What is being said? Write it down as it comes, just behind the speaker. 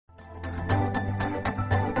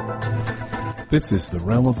This is the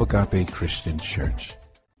Realm of Agape Christian Church.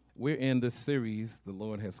 We're in this series the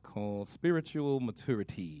Lord has called Spiritual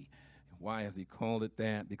Maturity. Why has he called it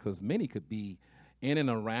that? Because many could be in and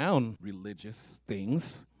around religious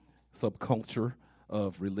things, subculture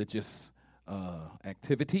of religious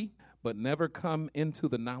activity, but never come into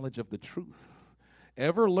the knowledge of the truth.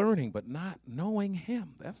 Ever learning, but not knowing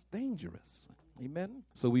him. That's dangerous. Amen?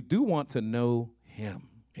 So we do want to know him.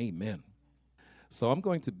 Amen. So I'm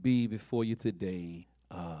going to be before you today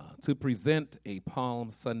to present a Palm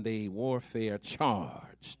Sunday warfare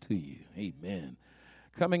charge to you. Amen.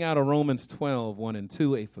 Coming out of Romans 12, 1 and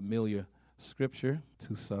 2, a familiar scripture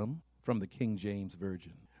to some from the King James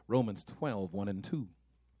Version. Romans 12, 1 and 2.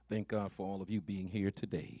 Thank God for all of you being here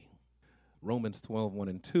today. Romans 12, 1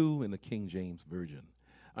 and 2 in the King James Version.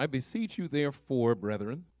 I beseech you, therefore,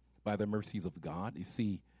 brethren, by the mercies of God. You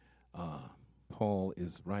see, Paul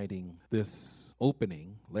is writing this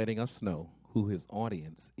opening, letting us know who his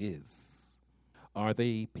audience is. Are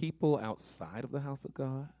they people outside of the house of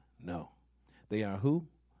God? No. They are who?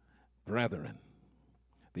 Brethren.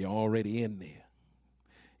 They're already in there.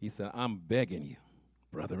 He said, I'm begging you,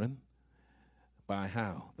 brethren, by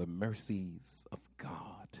how? The mercies of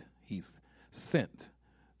God. He's sent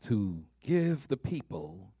to give the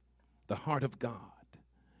people the heart of God.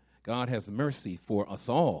 God has mercy for us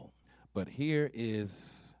all. But here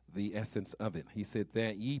is the essence of it. He said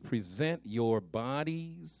that ye present your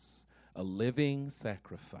bodies a living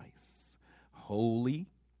sacrifice, holy,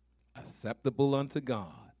 acceptable unto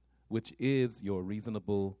God, which is your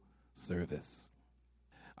reasonable service.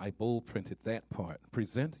 I bold printed that part.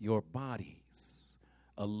 Present your bodies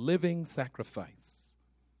a living sacrifice,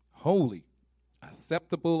 holy,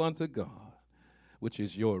 acceptable unto God, which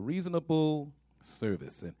is your reasonable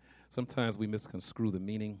service. And sometimes we misconstrue the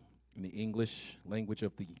meaning in the English language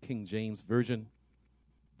of the King James Version.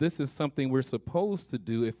 This is something we're supposed to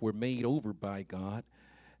do if we're made over by God.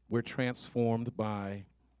 We're transformed by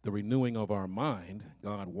the renewing of our mind.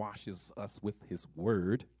 God washes us with his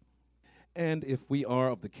word. And if we are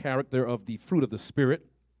of the character of the fruit of the Spirit,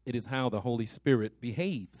 it is how the Holy Spirit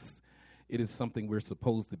behaves. It is something we're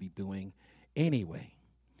supposed to be doing anyway.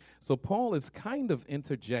 So Paul is kind of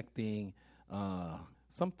interjecting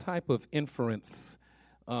some type of inference.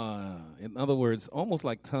 In other words, almost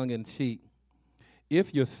like tongue-in-cheek.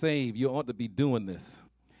 If you're saved, you ought to be doing this.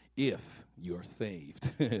 If you're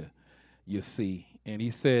saved, you see. And he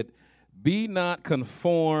said, be not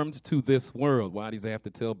conformed to this world. Why does he have to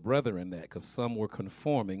tell brethren that? Because some were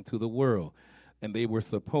conforming to the world. And they were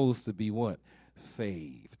supposed to be what?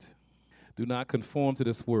 Saved. Do not conform to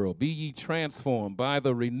this world. Be ye transformed by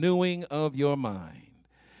the renewing of your mind,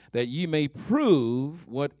 that ye may prove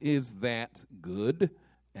what is that good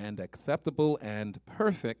and acceptable and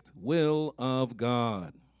perfect will of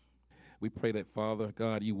God. We pray that, Father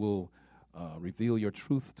God, you will reveal your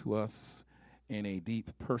truth to us in a deep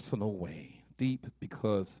personal way. Deep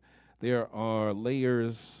because there are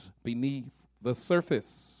layers beneath the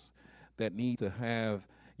surface that need to have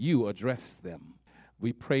you address them.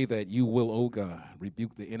 We pray that you will, oh God,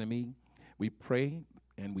 rebuke the enemy. We pray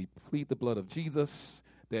and we plead the blood of Jesus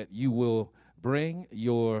that you will bring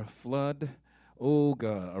your flood, oh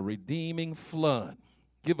God, a redeeming flood.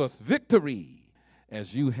 Give us victory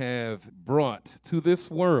as you have brought to this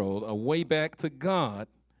world a way back to God,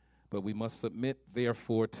 but we must submit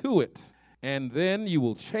therefore to it. And then you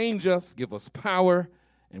will change us, give us power,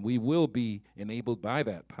 and we will be enabled by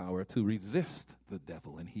that power to resist the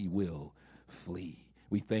devil, and he will flee.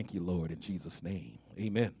 We thank you, Lord, in Jesus' name.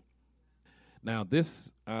 Amen. Now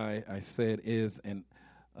this, I said, is an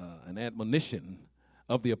admonition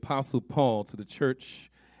of the Apostle Paul to the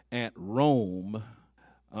church at Rome.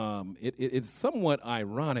 It's somewhat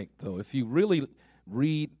ironic, though. If you really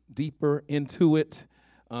read deeper into it,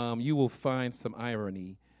 you will find some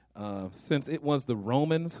irony. Since it was the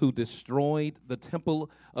Romans who destroyed the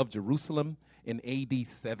temple of Jerusalem in AD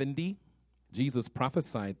 70, Jesus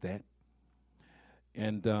prophesied that.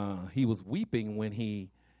 And he was weeping when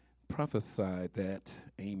he prophesied that.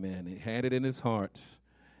 Amen. He had it in his heart,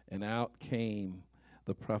 and out came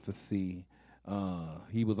the prophecy.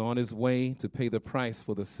 He was on his way to pay the price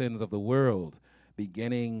for the sins of the world,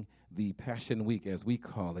 beginning the Passion Week, as we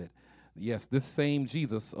call it. Yes, this same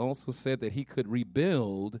Jesus also said that he could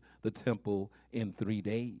rebuild the temple in 3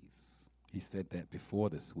 days. He said that before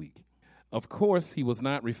this week. Of course, he was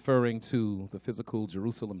not referring to the physical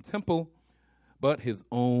Jerusalem temple, but his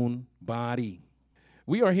own body.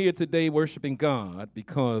 We are here today worshiping God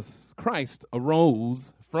because Christ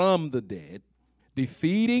arose from the dead,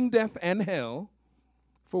 defeating death and hell.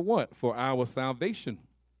 For what? For our salvation.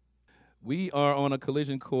 We are on a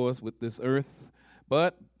collision course with this earth,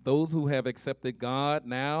 but those who have accepted God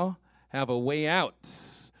now have a way out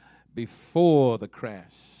before the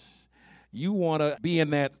crash. You want to be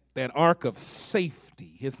in that ark of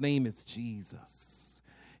safety. His name is Jesus.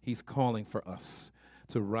 He's calling for us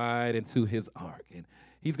to ride into his ark, and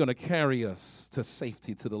he's going to carry us to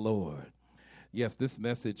safety to the Lord. Yes, this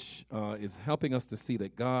message is helping us to see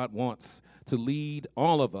that God wants to lead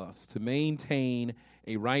all of us to maintain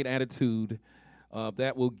a right attitude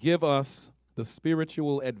that will give us the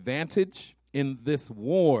spiritual advantage in this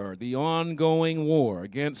war, the ongoing war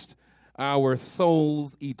against our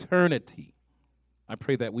soul's eternity. I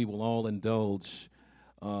pray that we will all indulge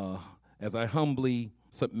as I humbly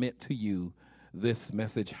submit to you this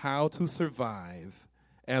message, how to survive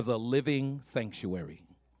as a living sanctuary.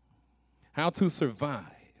 How to survive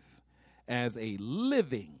as a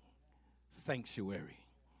living sanctuary.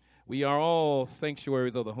 We are all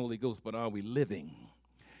sanctuaries of the Holy Ghost, but are we living?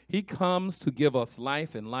 He comes to give us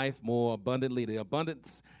life and life more abundantly. The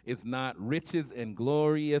abundance is not riches and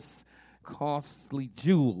glorious, costly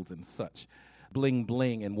jewels and such, bling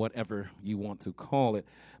bling and whatever you want to call it,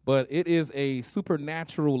 but it is a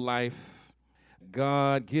supernatural life.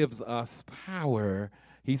 God gives us power.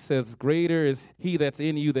 He says, greater is he that's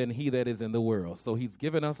in you than he that is in the world. So he's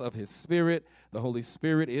given us of his Spirit. The Holy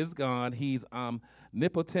Spirit is God. He's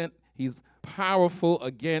omnipotent. He's powerful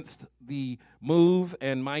against the move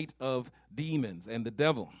and might of demons and the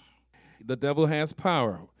devil. The devil has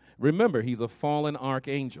power. Remember, he's a fallen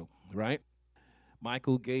archangel, right?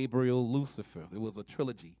 Michael, Gabriel, Lucifer. It was a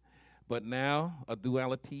trilogy. But now a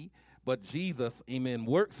duality. But Jesus, amen,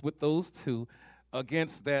 works with those two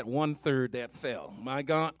against that 1/3 that fell, my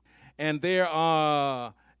God. And there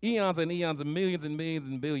are eons and eons and millions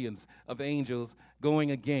and billions of angels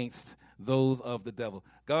going against those of the devil.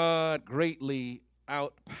 God greatly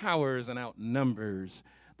outpowers and outnumbers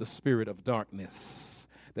the spirit of darkness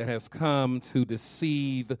that has come to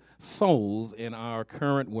deceive souls in our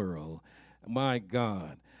current world, my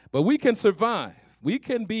God. But we can survive. We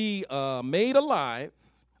can be made alive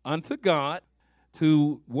unto God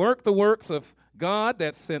to work the works of God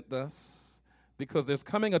that sent us, because there's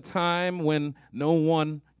coming a time when no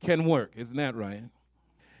one can work. Isn't that right?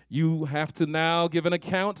 You have to now give an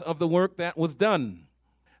account of the work that was done.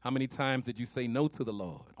 How many times did you say no to the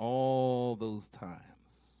Lord? All those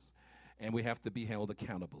times. And we have to be held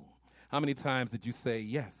accountable. How many times did you say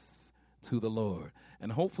yes to the Lord?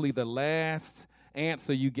 And hopefully the last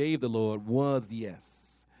answer you gave the Lord was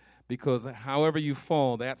yes. Because however you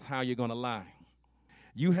fall, that's how you're going to lie.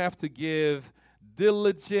 You have to give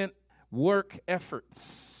diligent work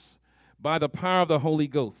efforts by the power of the Holy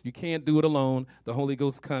Ghost. You can't do it alone. The Holy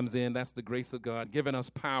Ghost comes in. That's the grace of God, giving us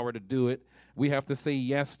power to do it. We have to say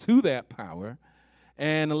yes to that power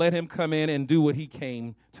and let him come in and do what he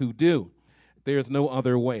came to do. There's no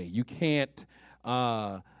other way. You can't,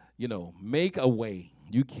 make a way.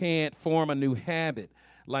 You can't form a new habit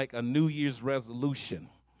like a New Year's resolution,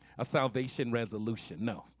 a salvation resolution.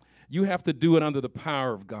 No. You have to do it under the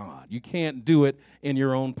power of God. You can't do it in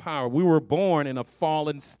your own power. We were born in a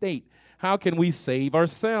fallen state. How can we save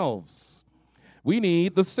ourselves? We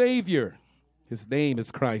need the Savior. His name is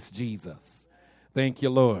Christ Jesus. Thank you,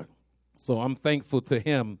 Lord. So I'm thankful to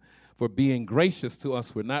him for being gracious to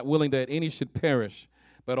us. We're not willing that any should perish,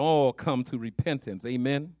 but all come to repentance.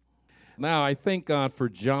 Amen. Now, I thank God for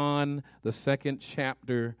John, the 2nd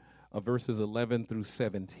chapter of verses 11 through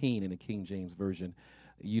 17 in the King James Version.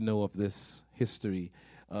 You know of this history.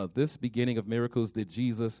 This beginning of miracles did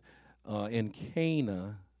Jesus in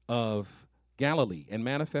Cana of Galilee and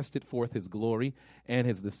manifested forth his glory, and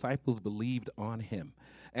his disciples believed on him.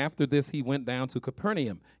 After this, he went down to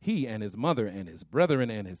Capernaum, he and his mother and his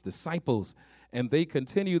brethren and his disciples, and they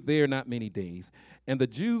continued there not many days. And the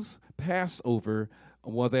Jews' Passover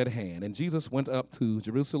was at hand, and Jesus went up to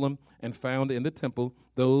Jerusalem and found in the temple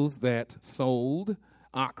those that sold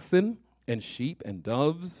oxen and sheep and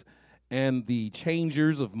doves and the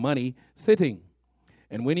changers of money sitting.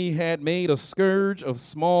 And when he had made a scourge of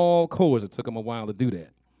small cords, it took him a while to do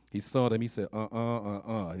that. He saw them, he said,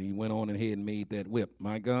 He went on ahead and made that whip,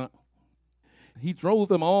 my God. He drove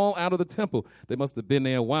them all out of the temple. They must have been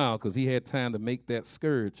there a while because he had time to make that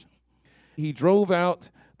scourge. He drove out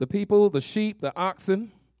the people, the sheep, the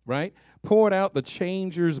oxen, right? Poured out the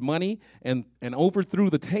changers' money and overthrew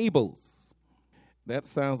the tables. That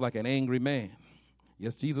sounds like an angry man.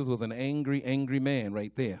 Yes, Jesus was an angry, angry man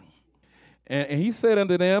right there. And he said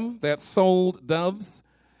unto them that sold doves,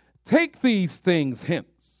 take these things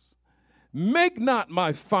hence. Make not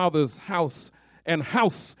my Father's house an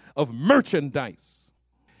house of merchandise.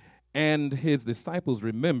 And his disciples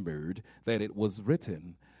remembered that it was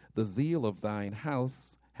written, the zeal of thine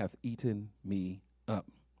house hath eaten me up.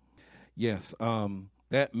 Yes,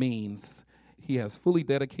 that means he has fully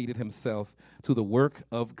dedicated himself to the work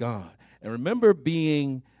of God. And remember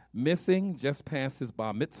being missing just past his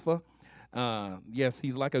bar mitzvah? Yes,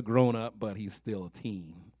 he's like a grown-up, but he's still a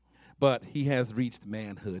teen. But he has reached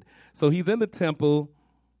manhood. So he's in the temple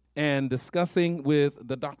and discussing with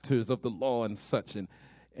the doctors of the law and such.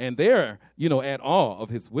 And they're, at awe of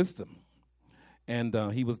his wisdom. And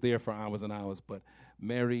he was there for hours and hours. But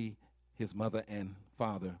Mary, his mother and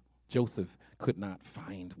father, Joseph, could not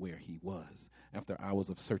find where he was after hours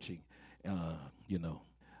of searching.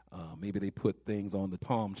 Maybe they put things on the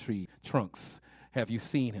palm tree trunks. Have you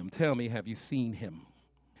seen him? Tell me, have you seen him?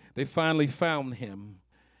 They finally found him.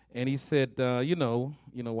 And he said, why are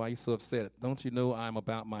you so upset? Don't you know I'm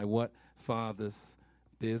about my what? Father's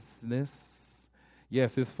business.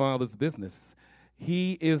 Yes, his father's business.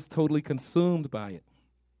 He is totally consumed by it.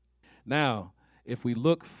 Now, if we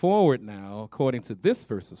look forward now, according to this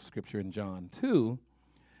verse of Scripture in John 2,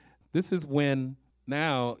 this is when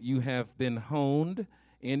now you have been honed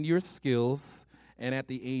in your skills, and at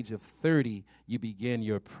the age of 30, you begin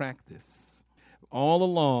your practice. All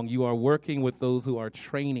along, you are working with those who are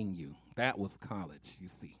training you. That was college, you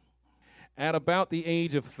see. At about the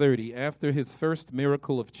age of 30, after his first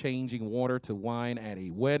miracle of changing water to wine at a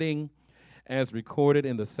wedding, as recorded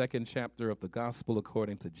in the 2nd chapter of the Gospel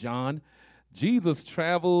according to John, Jesus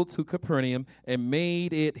traveled to Capernaum and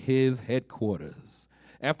made it his headquarters.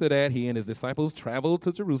 After that, he and his disciples traveled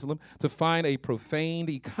to Jerusalem to find a profaned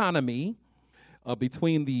economy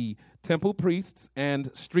between the temple priests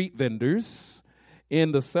and street vendors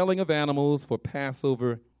in the selling of animals for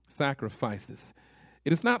Passover sacrifices.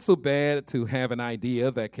 It is not so bad to have an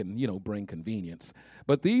idea that can, bring convenience.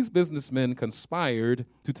 But these businessmen conspired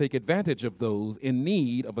to take advantage of those in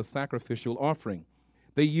need of a sacrificial offering.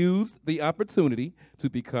 They used the opportunity to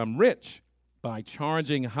become rich by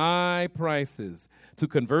charging high prices to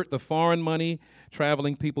convert the foreign money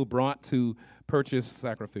traveling people brought to purchase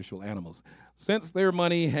sacrificial animals. Since their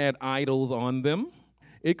money had idols on them,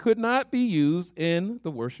 it could not be used in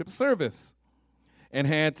the worship service and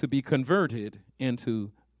had to be converted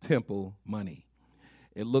into temple money.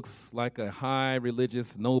 It looks like a high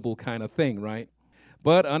religious, noble kind of thing, right?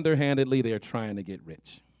 But underhandedly, they're trying to get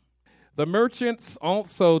rich. The merchants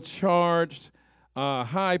also charged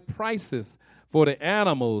high prices for the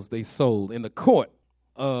animals they sold in the court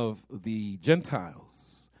of the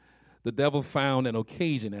Gentiles. The devil found an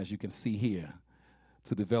occasion, as you can see here,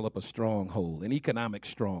 to develop a stronghold, an economic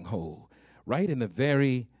stronghold, right in the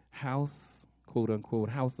very house, quote unquote,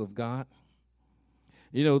 house of God.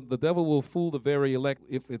 The devil will fool the very elect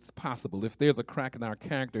if it's possible. If there's a crack in our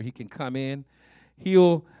character, he can come in.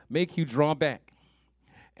 He'll make you draw back.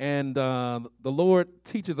 And the Lord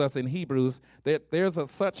teaches us in Hebrews that there's a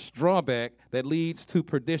such drawback that leads to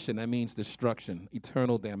perdition. That means destruction,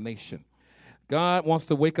 eternal damnation. God wants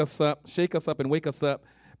to shake us up and wake us up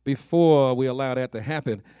before we allow that to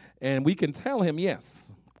happen. And we can tell him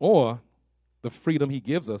yes. Or the freedom he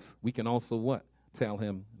gives us, we can also what? Tell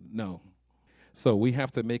him no. So we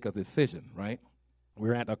have to make a decision, right?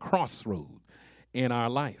 We're at a crossroad in our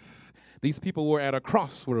life. These people were at a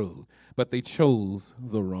crossroad, but they chose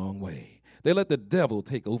the wrong way. They let the devil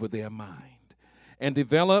take over their mind and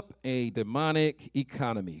develop a demonic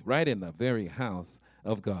economy right in the very house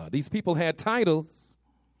of God. These people had titles,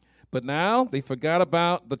 but now they forgot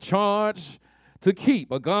about the charge to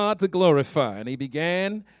keep, a God to glorify, and they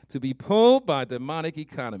began to be pulled by demonic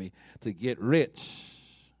economy to get rich.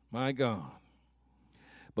 My God.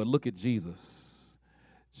 But look at Jesus.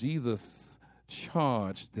 Jesus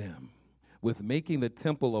charged them with making the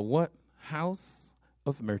temple a what? House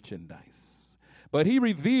of merchandise. But he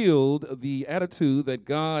revealed the attitude that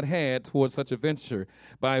God had towards such a venture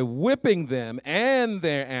by whipping them and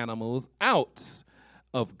their animals out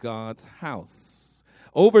of God's house,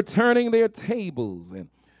 overturning their tables and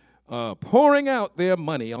pouring out their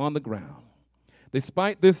money on the ground.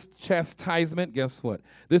 Despite this chastisement, guess what?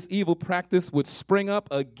 This evil practice would spring up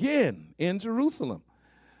again in Jerusalem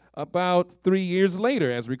about 3 years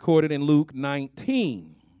later, as recorded in Luke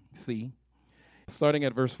 19. See, starting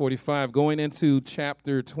at verse 45, going into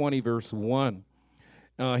chapter 20, verse 1.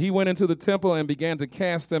 He went into the temple and began to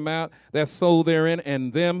cast them out that sold therein,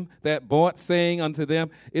 and them that bought, saying unto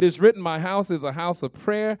them, it is written, my house is a house of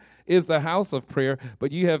prayer, is the house of prayer,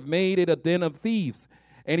 but you have made it a den of thieves.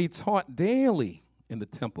 And he taught daily in the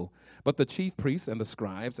temple. But the chief priests and the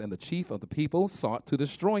scribes and the chief of the people sought to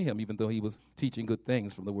destroy him, even though he was teaching good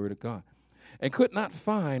things from the word of God, and could not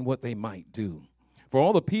find what they might do. for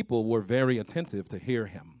all the people were very attentive to hear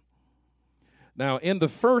him. Now, in the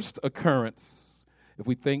first occurrence, if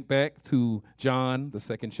we think back to John, the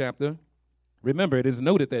 2nd chapter, remember it is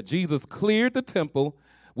noted that Jesus cleared the temple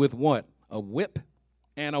with what? A whip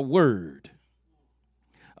and a word.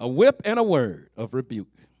 A whip and a word of rebuke.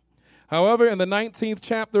 However, in the 19th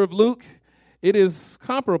chapter of Luke, it is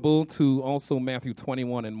comparable to also Matthew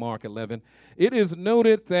 21 and Mark 11. It is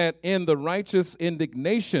noted that in the righteous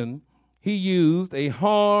indignation, he used a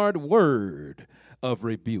hard word of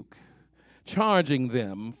rebuke, charging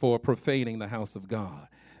them for profaning the house of God,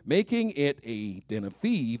 making it a den of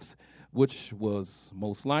thieves, which was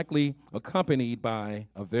most likely accompanied by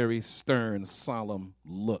a very stern, solemn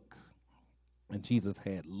look. And Jesus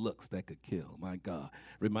had looks that could kill, my God.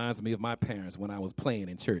 Reminds me of my parents when I was playing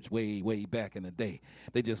in church way, way back in the day.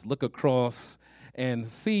 They just look across and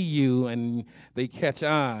see you, and they catch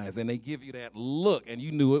eyes, and they give you that look, and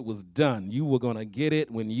you knew it was done. You were going to get it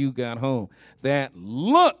when you got home. That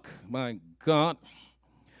look, my God.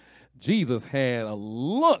 Jesus had a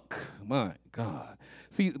look, my God.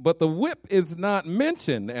 See, but the whip is not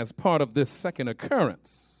mentioned as part of this second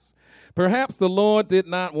occurrence. Perhaps the Lord did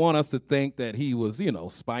not want us to think that he was,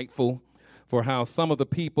 spiteful for how some of the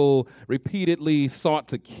people repeatedly sought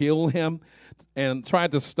to kill him and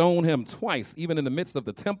tried to stone him twice, even in the midst of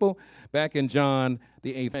the temple, back in John,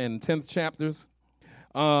 the 8th and 10th chapters.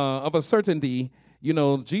 Of a certainty,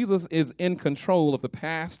 Jesus is in control of the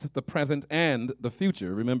past, the present, and the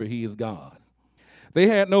future. Remember, he is God. They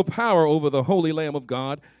had no power over the Holy Lamb of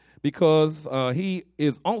God because he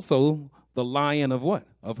is also the Lion of what?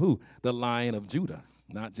 Of who? The Lion of Judah,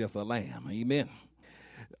 not just a lamb. Amen.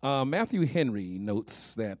 Matthew Henry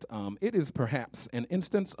notes that it is perhaps an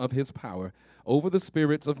instance of his power over the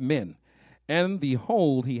spirits of men and the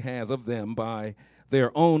hold he has of them by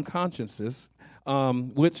their own consciences,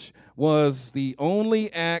 which was the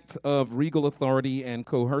only act of regal authority and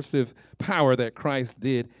coercive power that Christ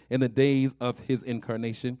did in the days of his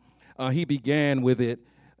incarnation. He began with it,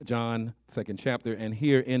 John 2nd chapter, and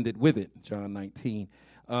here ended with it, John 19.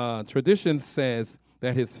 Tradition says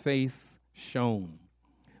that his face shone.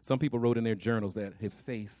 Some people wrote in their journals that his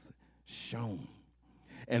face shone,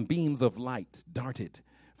 and beams of light darted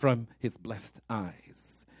from his blessed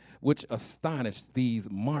eyes, which astonished these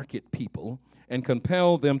market people and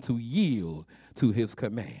compelled them to yield to his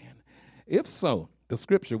command. If so, the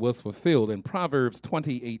scripture was fulfilled in Proverbs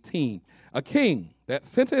 20:18. A king that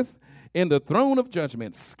sitteth in the throne of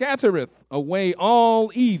judgment scattereth away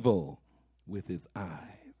all evil with his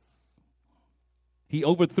eyes. He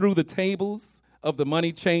overthrew the tables of the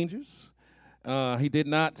money changers. He did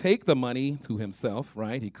not take the money to himself,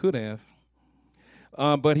 right? He could have.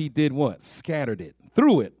 But he did what? Scattered it.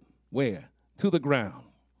 Threw it. Where? To the ground.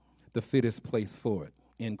 The fittest place for it.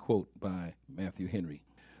 End quote by Matthew Henry.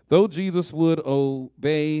 Though Jesus would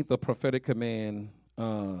obey the prophetic command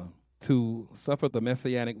to suffer the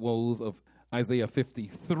messianic woes of Isaiah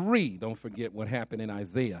 53. Don't forget what happened in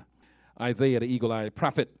Isaiah. Isaiah, the eagle-eyed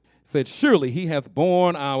prophet, said, surely he hath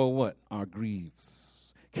borne our what? Our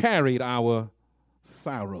griefs, carried our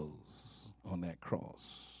sorrows on that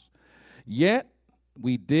cross. Yet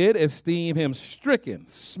we did esteem him stricken,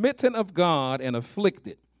 smitten of God, and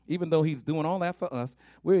afflicted. Even though he's doing all that for us,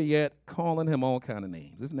 we're yet calling him all kind of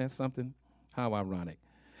names. Isn't that something? How ironic.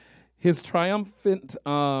 His triumphant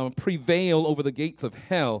prevail over the gates of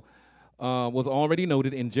hell was already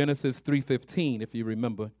noted in Genesis 3:15, if you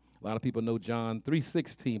remember. A lot of people know John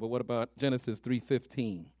 3:16, but what about Genesis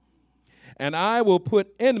 3:15? And I will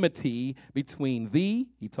put enmity between thee,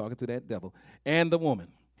 he talking to that devil, and the woman,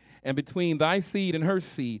 and between thy seed and her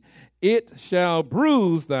seed. It shall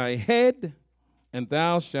bruise thy head, and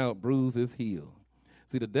thou shalt bruise his heel.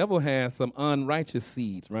 See, the devil has some unrighteous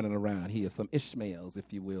seeds running around here, some Ishmaels,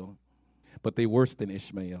 if you will. But they worse than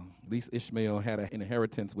Ishmael. At least Ishmael had an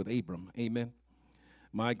inheritance with Abram. Amen.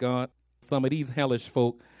 My God, some of these hellish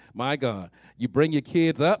folk, my God, you bring your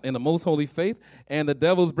kids up in the most holy faith, and the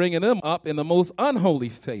devil's bringing them up in the most unholy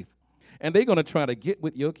faith. And they're going to try to get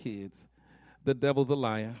with your kids. The devil's a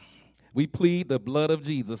liar. We plead the blood of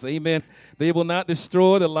Jesus. Amen. They will not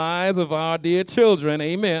destroy the lives of our dear children.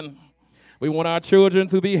 Amen. We want our children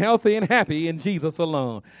to be healthy and happy in Jesus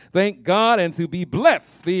alone. Thank God, and to be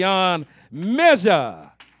blessed beyond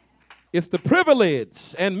measure. It's the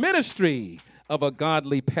privilege and ministry of a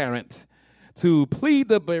godly parent to plead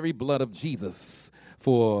the very blood of Jesus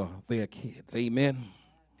for their kids. Amen.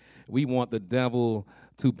 We want the devil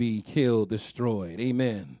to be killed, destroyed.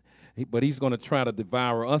 Amen. But he's going to try to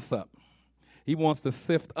devour us up. He wants to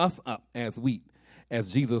sift us up as wheat,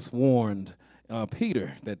 as Jesus warned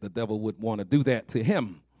Peter that the devil would want to do that to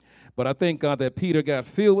him. But I thank God that Peter got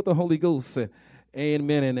filled with the Holy Ghost.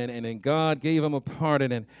 Amen. And God gave him a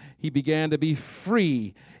pardon, and he began to be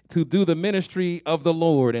free to do the ministry of the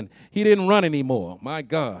Lord. And he didn't run anymore. My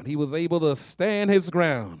God, he was able to stand his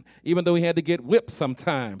ground, even though he had to get whipped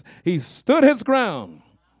sometimes. He stood his ground.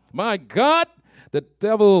 My God, the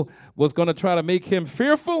devil was going to try to make him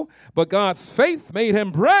fearful, but God's faith made him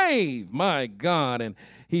brave. My God, and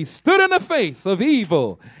he stood in the face of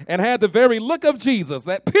evil and had the very look of Jesus,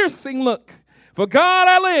 that piercing look. For God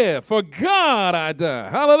I live, for God I die.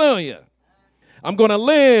 Hallelujah. I'm going to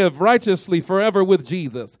live righteously forever with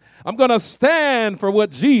Jesus. I'm going to stand for what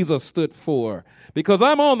Jesus stood for, because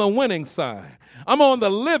I'm on the winning side. I'm on the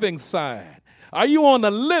living side. Are you on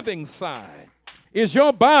the living side? Is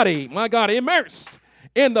your body, my God, immersed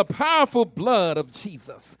in the powerful blood of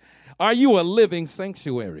Jesus? Are you a living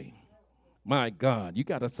sanctuary? My God, you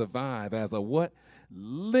got to survive as a what?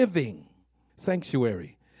 Living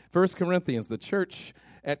sanctuary. 1 Corinthians, the church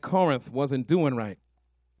at Corinth wasn't doing right.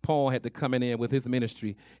 Paul had to come in with his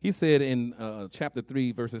ministry. He said in chapter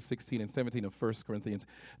 3, verses 16 and 17 of 1 Corinthians,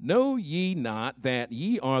 know ye not that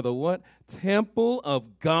ye are the what? Temple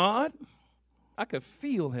of God? I could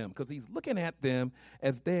feel him because he's looking at them,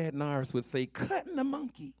 as Dad Nars would say, cutting a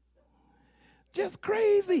monkey. Just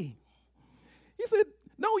crazy. He said,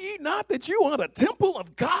 know ye not that you are the temple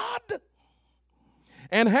of God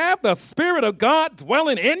and have the Spirit of God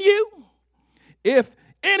dwelling in you? If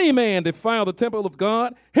any man defile the temple of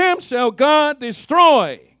God, him shall God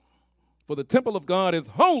destroy. For the temple of God is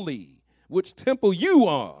holy, which temple you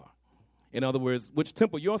are. In other words, which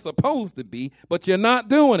temple you're supposed to be, but you're not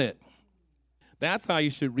doing it. That's how you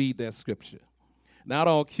should read that scripture. Not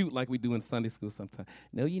all cute like we do in Sunday school sometimes.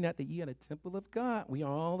 Know ye not that ye are the temple of God? We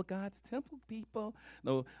are all God's temple, people.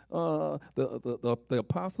 No, the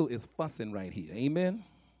apostle is fussing right here. Amen?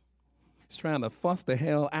 He's trying to fuss the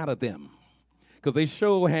hell out of them, because they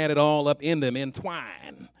sure had it all up in them,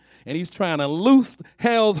 entwined. And he's trying to loose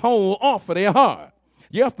hell's hold off of their heart.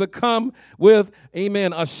 You have to come with,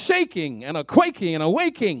 amen, a shaking and a quaking and a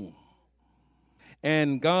waking.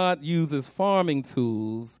 And God uses farming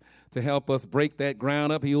tools to help us break that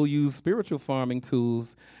ground up. He'll use spiritual farming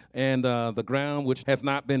tools, and the ground which has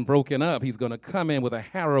not been broken up, he's going to come in with a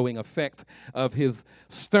harrowing effect of his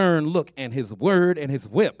stern look and his word and his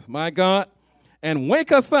whip, my God, and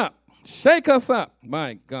wake us up. Shake us up,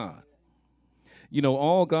 my God. You know,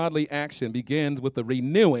 all godly action begins with the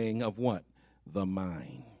renewing of what? The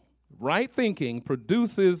mind. Right thinking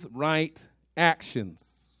produces right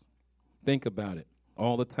actions. Think about it.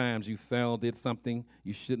 All the times you fell, did something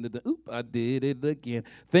you shouldn't have done. Oop, I did it again.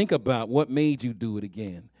 Think about what made you do it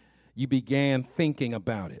again. You began thinking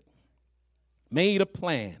about it. Made a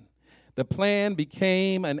plan. The plan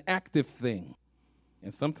became an active thing.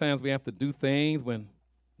 And sometimes we have to do things when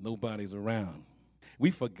nobody's around. We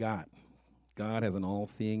forgot. God has an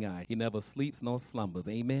all-seeing eye. He never sleeps nor slumbers.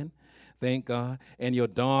 Amen? Thank God. And your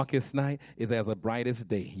darkest night is as a brightest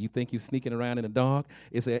day. You think you're sneaking around in the dark?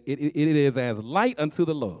 It is as light unto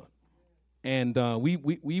the Lord. And we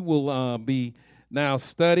will be now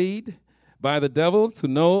studied by the devil to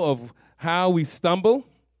know of how we stumble.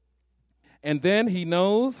 And then he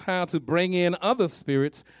knows how to bring in other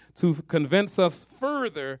spirits to convince us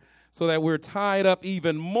further, so that we're tied up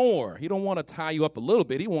even more. He don't want to tie you up a little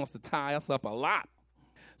bit. He wants to tie us up a lot.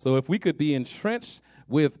 So if we could be entrenched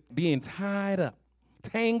with being tied up,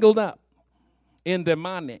 tangled up in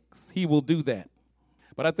demonics, he will do that.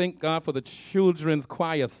 But I thank God for the children's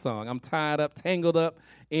choir song. I'm tied up, tangled up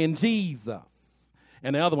in Jesus.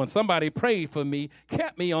 And the other one, somebody prayed for me,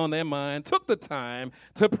 kept me on their mind, took the time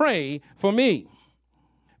to pray for me.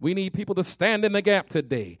 We need people to stand in the gap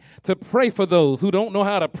today, to pray for those who don't know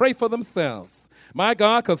how to pray for themselves. My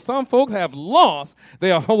God, because some folks have lost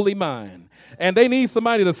their holy mind, and they need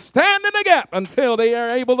somebody to stand in the gap until they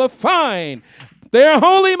are able to find their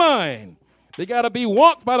holy mind. They got to be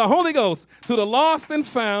walked by the Holy Ghost to the lost and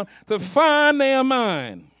found to find their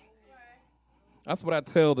mind. That's what I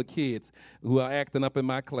tell the kids who are acting up in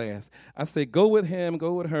my class. I say, go with him,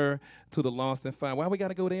 go with her to the lost and found. Why we got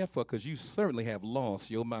to go there for? Because you certainly have lost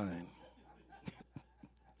your mind.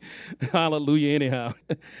 Hallelujah, anyhow.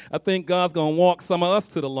 I think God's going to walk some of us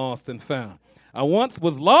to the lost and found. I once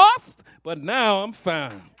was lost, but now I'm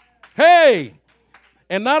found. Hey,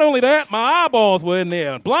 and not only that, my eyeballs were in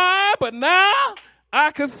there blind, but now I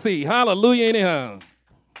can see. Hallelujah, anyhow.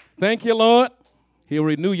 Thank you, Lord. He'll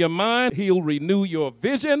renew your mind. He'll renew your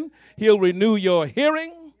vision. He'll renew your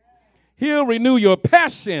hearing. He'll renew your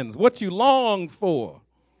passions, what you long for,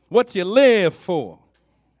 what you live for.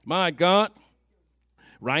 My God,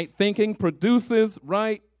 right thinking produces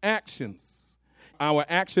right actions. Our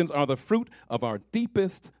actions are the fruit of our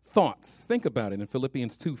deepest thoughts. Think about it in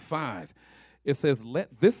Philippians 2:5. It says,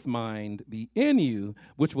 let this mind be in you,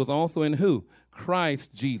 which was also in who?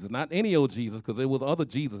 Christ Jesus. Not any old Jesus, because there was other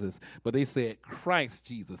Jesuses, but they said Christ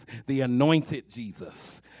Jesus, the anointed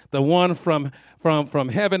Jesus, the one from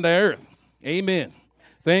heaven to earth. Amen.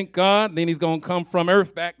 Thank God. Then he's going to come from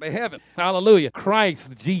earth back to heaven. Hallelujah.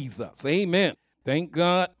 Christ Jesus. Amen. Thank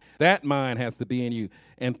God. That mind has to be in you.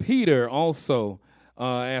 And Peter also,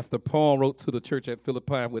 after Paul wrote to the church at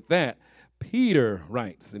Philippi with that, Peter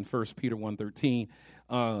writes in 1 Peter 1:13,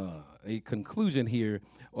 a conclusion here,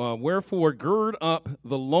 wherefore gird up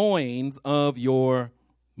the loins of your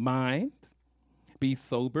mind, be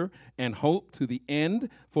sober, and hope to the end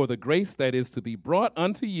for the grace that is to be brought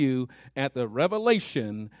unto you at the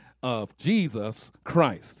revelation of Jesus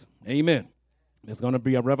Christ. Amen. There's going to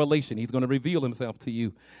be a revelation. He's going to reveal himself to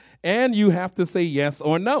you. And you have to say yes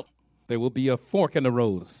or no. There will be a fork in the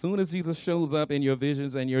road. As soon as Jesus shows up in your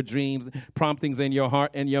visions and your dreams, promptings in your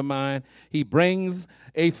heart and your mind, he brings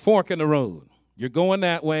a fork in the road. You're going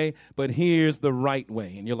that way, but here's the right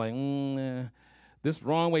way. And you're like, this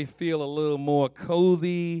wrong way feel a little more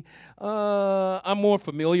cozy. I'm more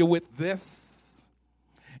familiar with this.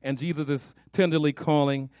 And Jesus is tenderly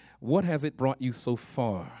calling, what has it brought you so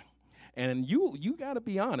far? And you got to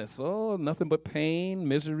be honest. Oh, nothing but pain,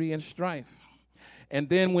 misery, and strife. And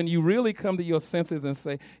then when you really come to your senses and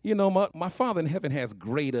say, you know, my Father in heaven has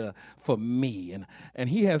greater for me. And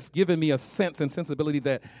he has given me a sense and sensibility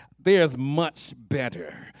that there's much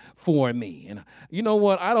better for me. And you know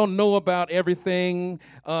what? I don't know about everything,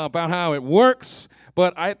 about how it works,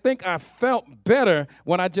 but I think I felt better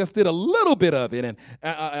when I just did a little bit of it.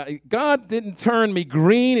 And God didn't turn me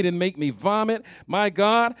green. He didn't make me vomit. My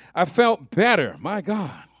God, I felt better. My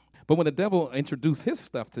God. But when the devil introduced his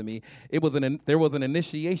stuff to me, there was an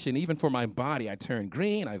initiation even for my body. I turned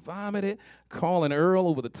green, I vomited, calling Earl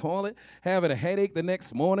over the toilet, having a headache the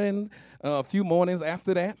next morning, a few mornings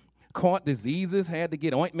after that, caught diseases, had to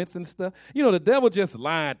get ointments and stuff. You know, the devil just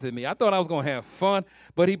lied to me. I thought I was going to have fun,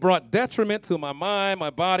 but he brought detriment to my mind, my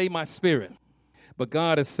body, my spirit. But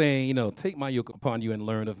God is saying, you know, take my yoke upon you and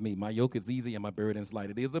learn of me. My yoke is easy and my burden is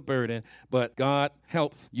light. It is a burden, but God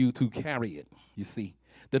helps you to carry it, you see.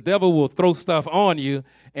 The devil will throw stuff on you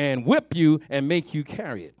and whip you and make you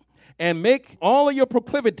carry it and make all of your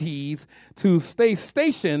proclivities to stay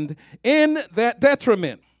stationed in that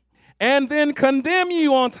detriment and then condemn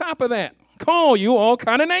you on top of that, call you all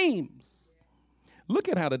kind of names. Look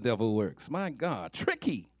at how the devil works. My God,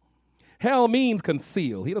 tricky. Hell means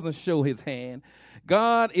conceal. He doesn't show his hand.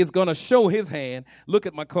 God is going to show his hand. Look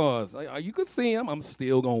at my cause. You could see him. I'm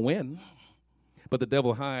still going to win. But the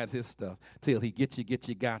devil hides his stuff till he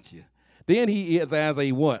got you. Then he is as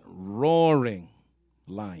a what? Roaring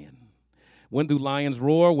lion. When do lions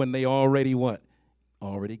roar? When they already what?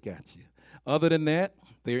 Already got you. Other than that,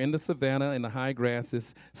 they're in the savannah, in the high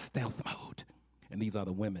grasses, stealth mode. And these are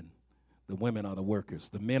the women. The women are the workers.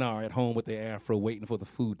 The men are at home with their afro waiting for the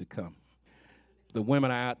food to come. The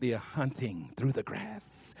women are out there hunting through the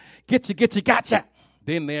grass. Get you, gotcha.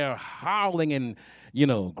 Then they're howling and,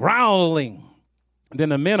 growling. Then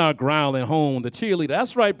the men are growling home, the cheerleader.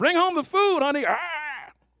 That's right, bring home the food, honey. Ah!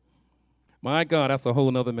 My God, that's a whole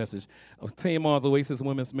nother message. Tamar's Oasis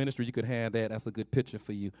Women's Ministry, you could have that. That's a good picture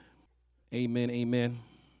for you. Amen, amen.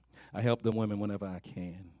 I help the women whenever I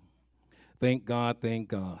can. Thank God, thank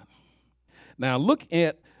God. Now look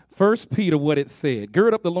at 1 Peter, what it said.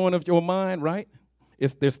 Gird up the loin of your mind, right?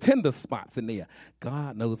 There's tender spots in there.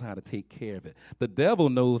 God knows how to take care of it. The devil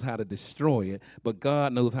knows how to destroy it, but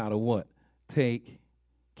God knows how to what? Take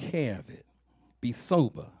care of it. Be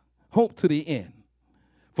sober. Hope to the end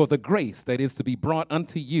for the grace that is to be brought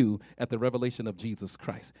unto you at the revelation of Jesus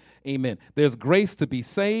Christ. Amen. There's grace to be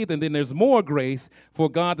saved, and then there's more grace for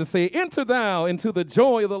God to say, enter thou into the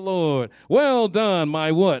joy of the Lord. Well done,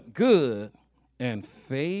 my what? Good and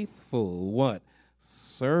faithful what?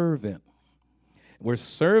 Servant. We're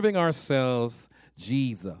serving ourselves,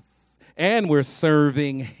 Jesus, and we're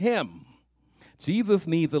serving him. Jesus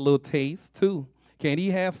needs a little taste, too. Can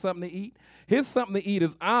he have something to eat? His something to eat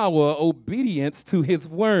is our obedience to his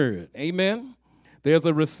word. Amen? There's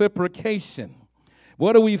a reciprocation.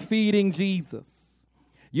 What are we feeding Jesus?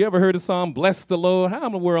 You ever heard the song, Bless the Lord? How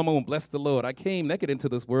in the world am I going to bless the Lord? I came naked into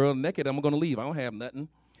this world. Naked, I'm going to leave. I don't have nothing.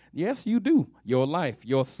 Yes, you do. Your life,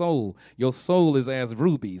 your soul. Your soul is as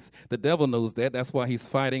rubies. The devil knows that. That's why he's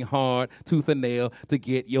fighting hard, tooth and nail, to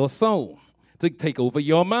get your soul, to take over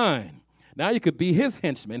your mind. Now you could be his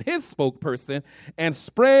henchman, his spokesperson, and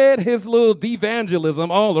spread his little devangelism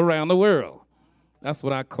all around the world. That's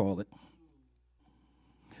what I call it.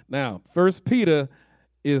 Now, First Peter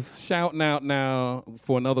is shouting out now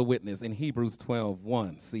for another witness in Hebrews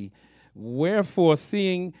 12:1. See, wherefore,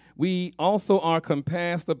 seeing we also are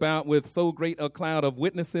compassed about with so great a cloud of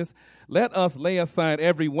witnesses, let us lay aside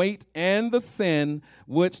every weight and the sin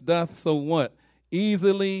which doth so what?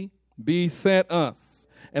 Easily beset us.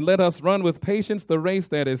 And let us run with patience the race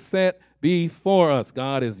that is set before us.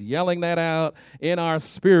 God is yelling that out in our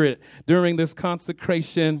spirit during this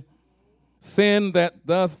consecration. Sin that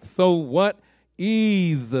doth so what?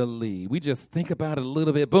 Easily. We just think about it a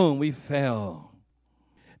little bit. Boom, we fell.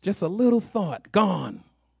 Just a little thought, gone.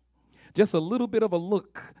 Just a little bit of a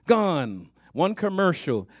look, gone. One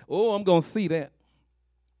commercial. Oh, I'm going to see that.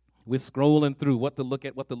 We're scrolling through what to look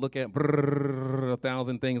at. Brrr,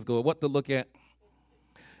 1,000 things go. What to look at.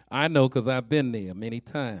 I know because I've been there many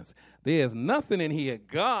times. There's nothing in here.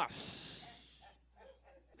 Gosh.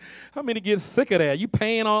 How many get sick of that? You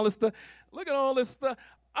paying all this stuff? Look at all this stuff.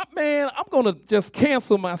 Man, I'm going to just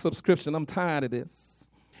cancel my subscription. I'm tired of this.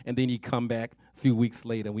 And then you come back a few weeks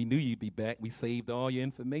later. We knew you'd be back. We saved all your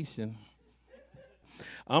information.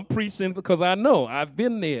 I'm preaching because I know. I've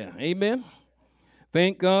been there. Amen.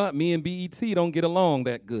 Thank God me and BET don't get along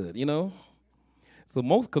that good, you know. So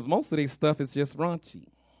most of their stuff is just raunchy.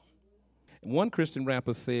 And one Christian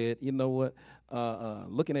rapper said, you know what,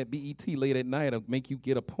 looking at BET late at night will make you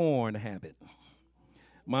get a porn habit.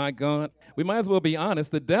 My God, we might as well be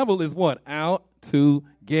honest. The devil is what? Out to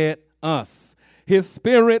get us. His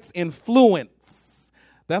spirit's influence.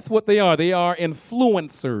 That's what they are. They are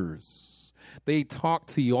influencers. They talk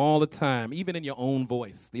to you all the time, even in your own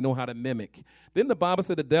voice. They know how to mimic. Then the Bible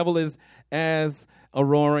said the devil is as a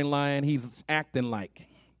roaring lion. He's acting like.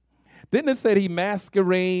 Didn't it say he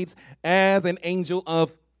masquerades as an angel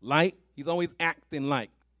of light? He's always acting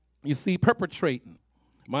like. You see, perpetrating.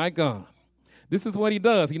 My God. This is what he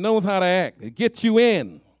does. He knows how to act. It gets you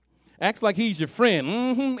in. Acts like he's your friend.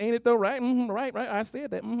 Ain't it though, right? Right. I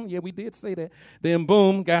said that. Yeah, we did say that. Then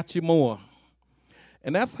boom, got you more.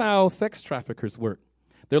 And that's how sex traffickers work.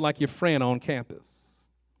 They're like your friend on campus.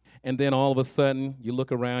 And then all of a sudden, you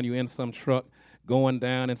look around, you're in some truck going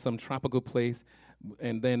down in some tropical place,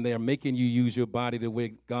 and then they're making you use your body the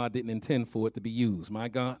way God didn't intend for it to be used. My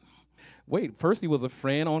God. Wait, first he was a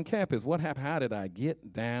friend on campus. What happened? How did I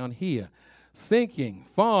get down here? Sinking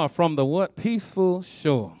far from the what? Peaceful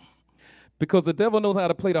shore. Because the devil knows how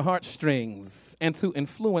to play the heartstrings and to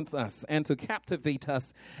influence us and to captivate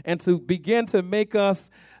us and to begin to make us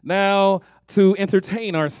now to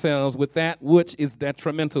entertain ourselves with that which is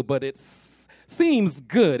detrimental. But it seems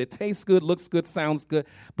good. It tastes good, looks good, sounds good.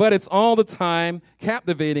 But it's all the time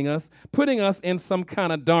captivating us, putting us in some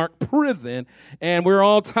kind of dark prison, and we're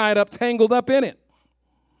all tied up, tangled up in it.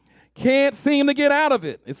 Can't seem to get out of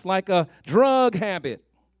it. It's like a drug habit.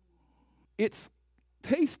 It's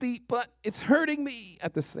tasty, but it's hurting me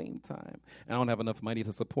at the same time. And I don't have enough money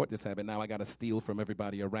to support this habit. Now I got to steal from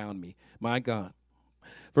everybody around me. My God.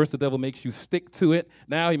 First, the devil makes you stick to it.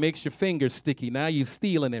 Now he makes your fingers sticky. Now you're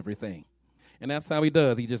stealing everything. And that's how he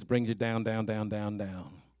does. He just brings you down, down, down, down,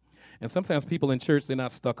 down. And sometimes people in church, they're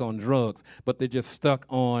not stuck on drugs, but they're just stuck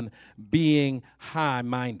on being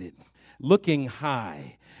high-minded, looking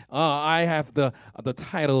high. I have the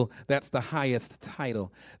title that's the highest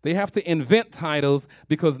title. They have to invent titles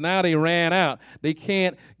because now they ran out. They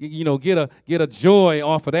can't, get a joy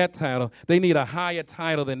off of that title. They need a higher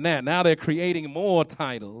title than that. Now they're creating more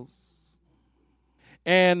titles.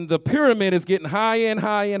 And the pyramid is getting higher and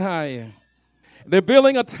higher and higher. They're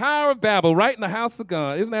building a Tower of Babel right in the house of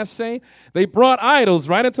God. Isn't that a shame? They brought idols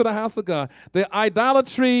right into the house of God. The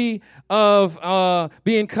idolatry of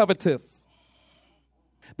being covetous.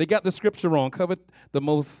 They got the scripture wrong. Covet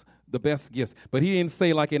the best gifts. But he didn't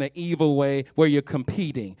say like in an evil way where you're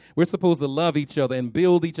competing. We're supposed to love each other and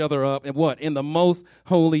build each other up and what? In the most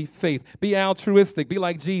holy faith. Be altruistic. Be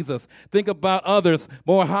like Jesus. Think about others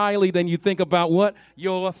more highly than you think about what?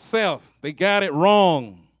 Yourself. They got it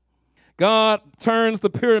wrong. God turns the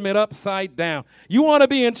pyramid upside down. You want to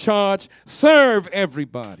be in charge? Serve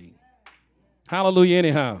everybody. Hallelujah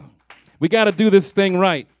anyhow. We got to do this thing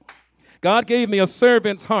right. God gave me a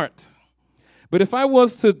servant's heart. But if I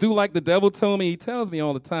was to do like the devil told me, he tells me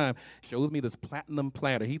all the time, shows me this platinum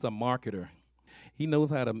platter. He's a marketer. He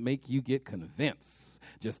knows how to make you get convinced.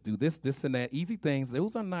 Just do this, this, and that. Easy things.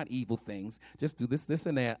 Those are not evil things. Just do this, this,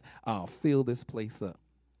 and that. I'll fill this place up.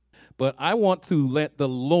 But I want to let the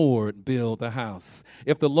Lord build the house.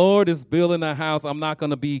 If the Lord is building the house, I'm not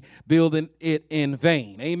going to be building it in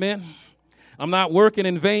vain. Amen? I'm not working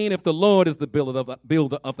in vain if the Lord is the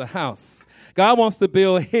builder of the house. God wants to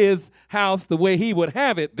build his house the way he would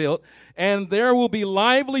have it built, and there will be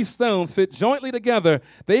lively stones fit jointly together.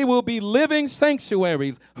 They will be living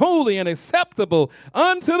sanctuaries, holy and acceptable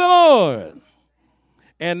unto the Lord,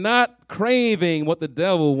 and not craving what the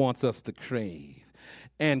devil wants us to crave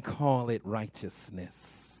and call it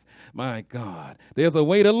righteousness. My God, there's a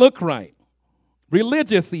way to look right,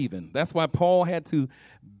 religious even. That's why Paul had to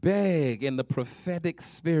beg in the prophetic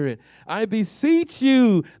spirit. I beseech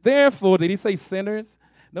you, therefore. Did he say sinners?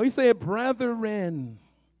 No, he said brethren.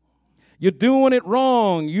 You're doing it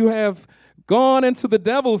wrong. You have gone into the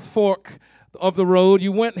devil's fork of the road.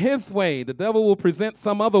 You went his way. The devil will present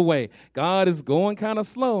some other way. God is going kind of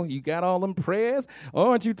slow. You got all them prayers.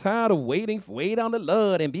 Aren't you tired of waiting? Wait on the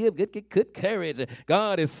Lord and be of good courage.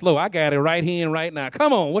 God is slow. I got it right here and right now.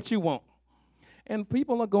 Come on, what you want? And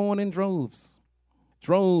people are going in droves.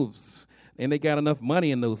 And they got enough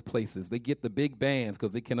money in those places. They get the big bands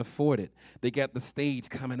because they can afford it. They got the stage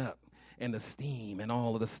coming up and the steam and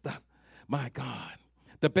all of the stuff. My God,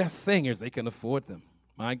 the best singers, they can afford them.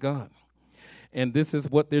 My God. And this is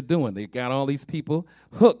what they're doing. They got all these people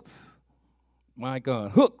hooked. My God,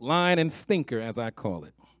 hook, line, and stinker, as I call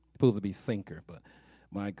it. Supposed to be sinker, but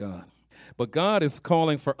my God. But God is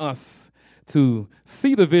calling for us to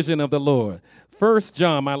see the vision of the Lord. 1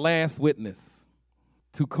 John, my last witness,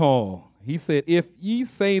 to call. He said, if ye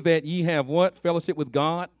say that ye have what? Fellowship with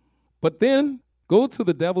God, but then go to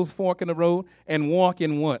the devil's fork in the road and walk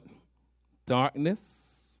in what?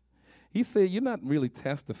 Darkness. He said, you're not really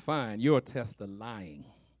testifying, you're lying.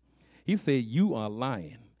 He said, you are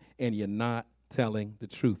lying and you're not telling the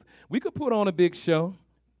truth. We could put on a big show.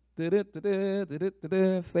 Save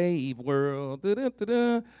world.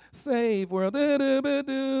 Save world.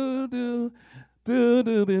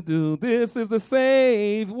 This is the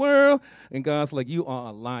saved world. And God's like, you are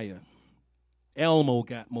a liar. Elmo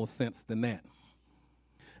got more sense than that.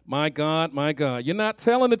 My God, you're not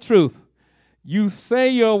telling the truth. You say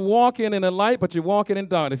you're walking in the light, but you're walking in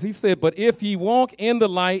darkness. He said, but if ye walk in the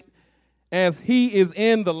light as he is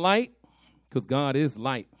in the light, because God is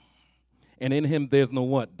light, and in him there's no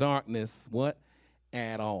what? Darkness, what?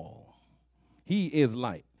 At all. He is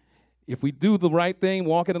light. If we do the right thing,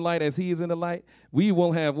 walk in the light as he is in the light, we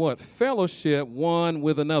will have what? Fellowship one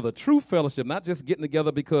with another. True fellowship, not just getting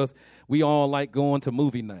together because we all like going to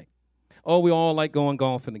movie night. Oh, we all like going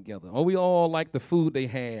golfing together. Oh, we all like the food they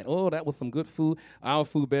had. Oh, that was some good food. Our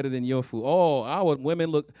food better than your food. Oh, our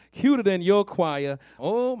women look cuter than your choir.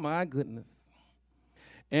 Oh, my goodness.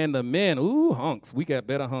 And the men, ooh, hunks. We got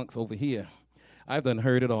better hunks over here. I've done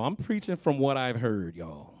heard it all. I'm preaching from what I've heard,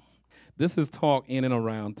 y'all. This is talk in and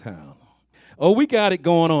around town. Oh, we got it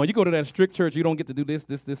going on. You go to that strict church, you don't get to do this,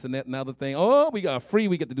 and that, and other thing. Oh, we got free,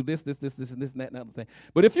 we get to do this, and that, and other thing.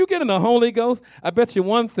 But if you get in the Holy Ghost, I bet you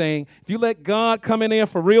one thing, if you let God come in there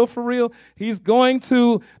for real, he's going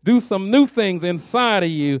to do some new things inside of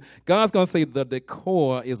you. God's going to say the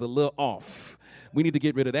decor is a little off. We need to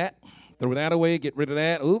get rid of that. Throw that away, get rid of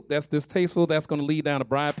that. Oop, that's distasteful. That's going to lead down a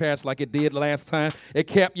briar patch like it did last time. It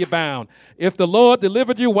kept you bound. If the Lord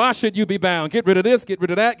delivered you, why should you be bound? Get rid of this, get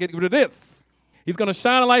rid of that, get rid of this. He's going to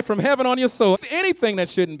shine a light from heaven on your soul. Anything that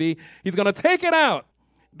shouldn't be, he's going to take it out.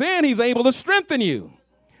 Then he's able to strengthen you.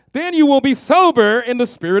 Then you will be sober in the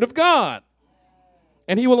Spirit of God.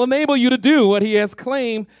 And he will enable you to do what he has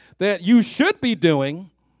claimed that you should be doing.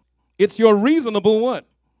 It's your reasonable what?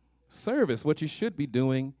 Service, what you should be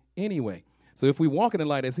doing anyway. So if we walk in the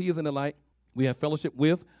light as he is in the light, we have fellowship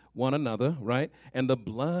with one another, right? And the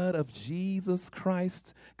blood of Jesus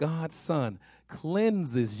Christ, God's Son,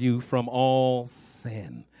 cleanses you from all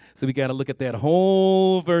sin. So we got to look at that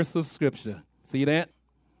whole verse of Scripture. See that?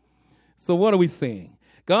 So what are we saying?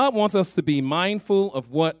 God wants us to be mindful of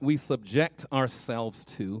what we subject ourselves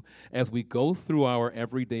to as we go through our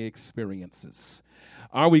everyday experiences.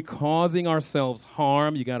 Are we causing ourselves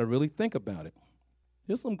harm? You got to really think about it.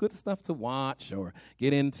 There's some good stuff to watch or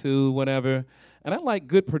get into, whatever. And I like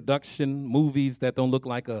good production movies that don't look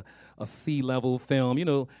like a C-level film. You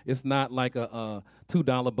know, it's not like a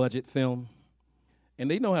 $2 budget film.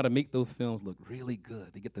 And they know how to make those films look really good.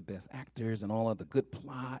 They get the best actors and all of the good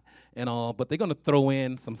plot and all, but they're going to throw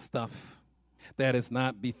in some stuff that is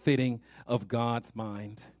not befitting of God's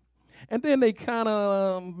mind. And then they kind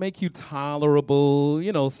of make you tolerable,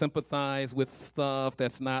 you know, sympathize with stuff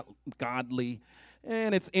that's not godly.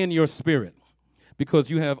 And it's in your spirit because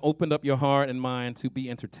you have opened up your heart and mind to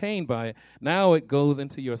be entertained by it. Now it goes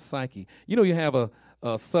into your psyche. You know, you have a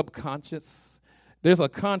subconscious. There's a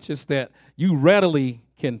conscious that you readily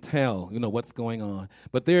can tell, you know, what's going on.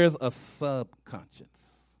 But there's a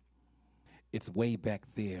subconscious. It's way back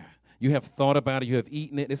there. You have thought about it. You have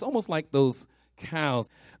eaten it. It's almost like those cows.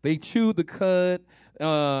 They chewed the cud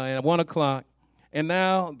at 1 o'clock, and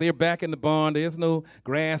now they're back in the barn. There's no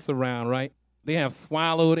grass around, right? They have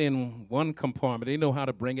swallowed in one compartment. They know how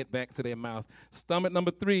to bring it back to their mouth. Stomach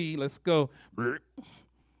number 3, let's go.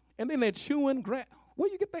 And then they're chewing grass. Where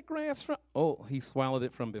you get that grass from? Oh, he swallowed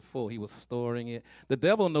it from before. He was storing it. The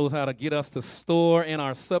devil knows how to get us to store in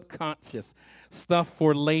our subconscious stuff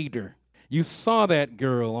for later. You saw that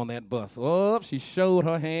girl on that bus. Oh, she showed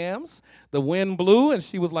her hams. The wind blew, and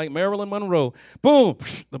she was like Marilyn Monroe. Boom.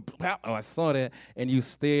 Oh, I saw that. And you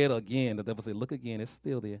stared again. The devil said, look again. It's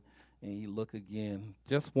still there. And you look again.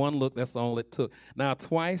 Just one look, that's all it took. Now,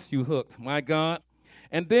 twice you hooked. My God.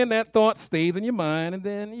 And then that thought stays in your mind, and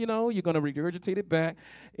then, you're going to regurgitate it back.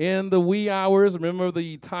 In the wee hours, remember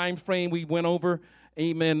the time frame we went over?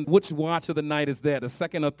 Amen. Which watch of the night is that? The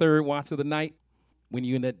second or third watch of the night? When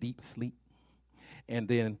you're in that deep sleep. And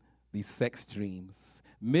then these sex dreams.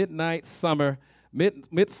 Midnight summer,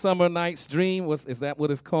 midsummer night's dream, is that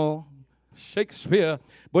what it's called? Shakespeare.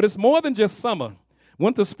 But it's more than just summer.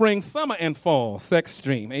 Winter, spring, summer, and fall, sex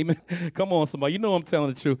dream. Amen. Come on, somebody. You know I'm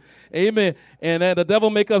telling the truth. Amen. And the devil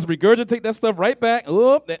make us regurgitate that stuff right back.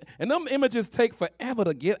 And them images take forever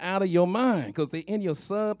to get out of your mind because they're in your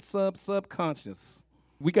subconscious.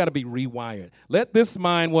 We got to be rewired. Let this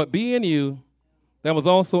mind be in you that was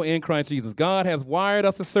also in Christ Jesus. God has wired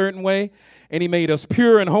us a certain way, and he made us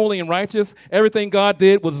pure and holy and righteous. Everything God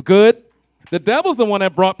did was good. The devil's the one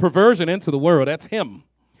that brought perversion into the world. That's him.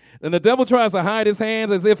 And the devil tries to hide his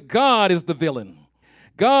hands as if God is the villain.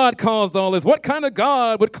 God caused all this. What kind of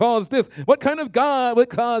God would cause this? What kind of God would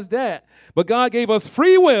cause that? But God gave us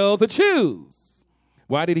free will to choose.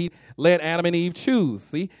 Why did he let Adam and Eve choose?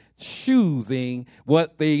 See, choosing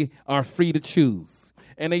what they are free to choose.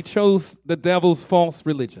 And they chose the devil's false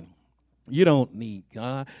religion. You don't need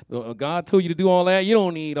God. God told you to do all that. You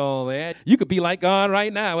don't need all that. You could be like God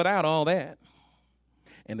right now without all that.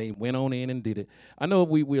 And they went on in and did it. I know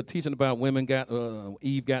we were teaching about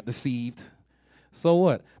Eve got deceived. So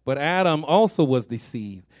what? But Adam also was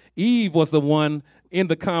deceived. Eve was the one in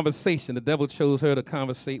the conversation. The devil chose her to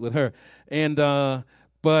conversate with her. And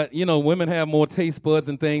but, women have more taste buds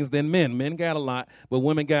and things than men. Men got a lot, but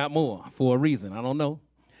women got more for a reason. I don't know.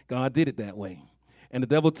 God did it that way. And the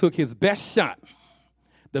devil took his best shot,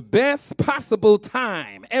 the best possible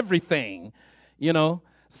time, everything,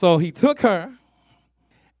 So he took her,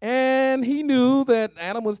 and he knew that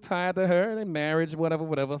Adam was tied to her in marriage,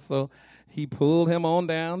 whatever. So he pulled him on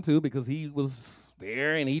down, too, because he was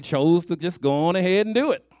there, and he chose to just go on ahead and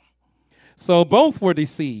do it. So both were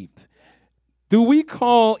deceived. Do we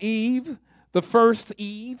call Eve the first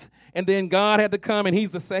Eve, and then God had to come, and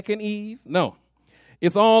he's the second Eve? No.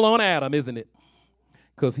 It's all on Adam, isn't it?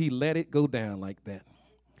 Because he let it go down like that.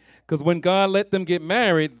 Because when God let them get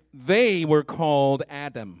married, they were called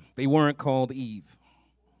Adam. They weren't called Eve.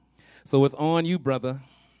 So it's on you, brother,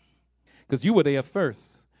 because you were there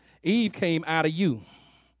first. Eve came out of you.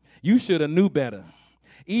 You should have knew better.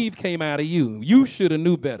 Eve came out of you. You should have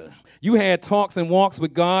knew better. You had talks and walks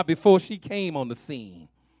with God before she came on the scene.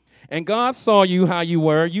 And God saw you how you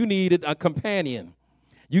were. You needed a companion.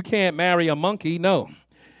 You can't marry a monkey, no.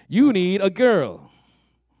 You need a girl.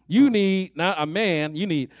 You need not a man. You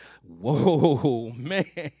need, whoa, man.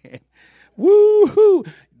 Woo-hoo.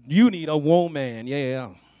 You need a woman,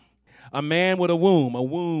 yeah. A man with a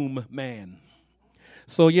womb man.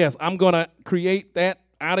 So, yes, I'm going to create that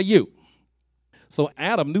out of you. So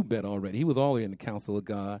Adam knew better already. He was already in the counsel of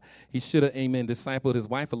God. He should have, discipled his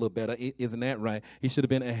wife a little better. Isn't that right? He should have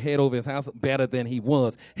been a head over his house better than he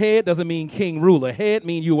was. Head doesn't mean king ruler. Head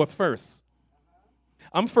means you were first.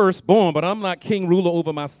 I'm firstborn, but I'm not king ruler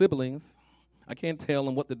over my siblings. I can't tell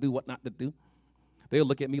them what to do, what not to do. They'll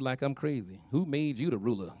look at me like I'm crazy. Who made you the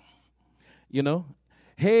ruler?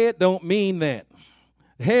 Head don't mean that.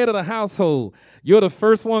 Head of the household. You're the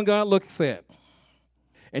first one God looks at.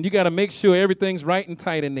 And you got to make sure everything's right and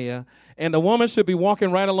tight in there. And the woman should be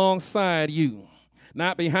walking right alongside you.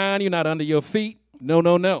 Not behind you, not under your feet.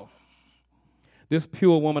 No. This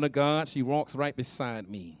pure woman of God, she walks right beside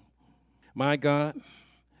me. My God,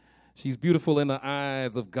 she's beautiful in the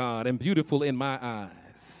eyes of God and beautiful in my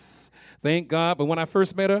eyes. Thank God. But when I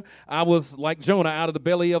first met her, I was like Jonah out of the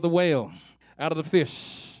belly of the whale, out of the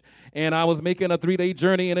fish. And I was making a 3-day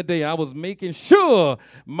journey in a day. I was making sure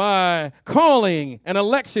my calling and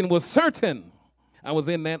election was certain. I was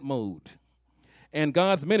in that mode. And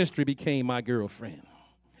God's ministry became my girlfriend.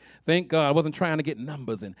 Thank God I wasn't trying to get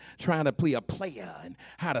numbers and trying to play a player and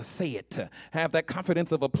how to say it to have that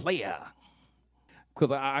confidence of a player.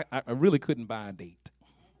 Because I really couldn't buy a date.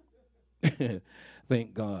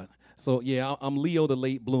 Thank God. So, yeah, I'm Leo the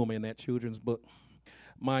late bloomer in that children's book.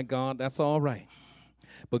 My God, that's all right.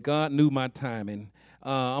 But God knew my timing.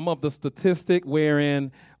 I'm of the statistic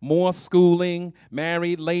wherein more schooling,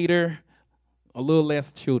 married later, a little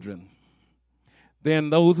less children. Then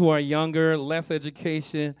those who are younger, less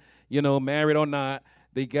education, married or not,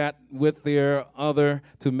 they got with their other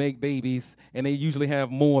to make babies, and they usually have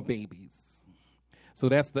more babies. So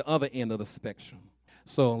that's the other end of the spectrum.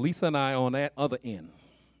 So Lisa and I are on that other end.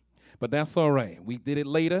 But that's all right. We did it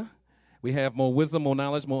later. We have more wisdom, more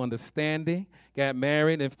knowledge, more understanding. Got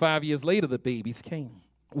married, and 5 years later, the babies came.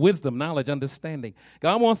 Wisdom, knowledge, understanding.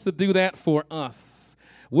 God wants to do that for us.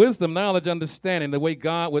 Wisdom, knowledge, understanding, the way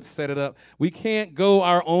God would set it up. We can't go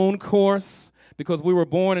our own course because we were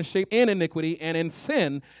born and shaped in iniquity, and in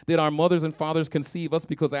sin did our mothers and fathers conceive us,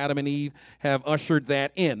 because Adam and Eve have ushered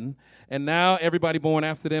that in. And now everybody born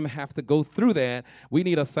after them have to go through that. We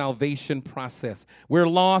need a salvation process. We're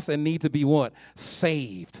lost and need to be what?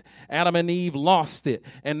 Saved. Adam and Eve lost it.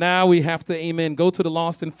 And now we have to, amen, go to the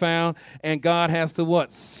lost and found, and God has to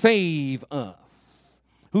what? Save us.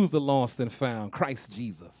 Who's the lost and found? Christ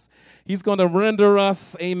Jesus. He's going to render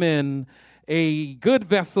us, amen, a good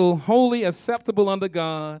vessel, holy, acceptable unto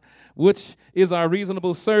God, which is our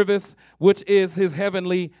reasonable service, which is his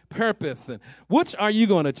heavenly purpose. And which are you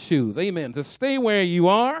going to choose? Amen. To stay where you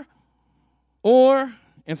are, or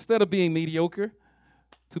instead of being mediocre,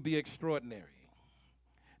 to be extraordinary.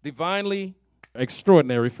 Divinely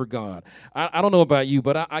extraordinary for God. I don't know about you,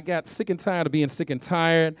 but I got sick and tired of being sick and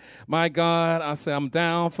tired. My God, I said, I'm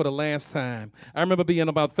down for the last time. I remember being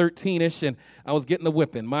about 13-ish, and I was getting a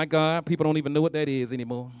whipping. My God, people don't even know what that is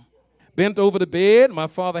anymore. Bent over the bed. My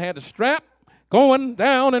father had the strap going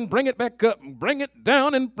down and bring it back up, bring it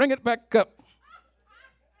down and bring it back up.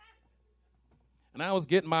 And I was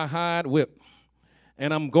getting my hide whipped,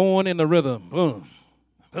 and I'm going in the rhythm. Boom,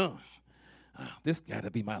 boom. This got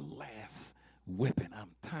to be my last whipping.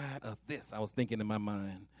 I'm tired of this. I was thinking in my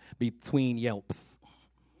mind between yelps.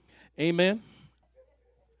 Amen.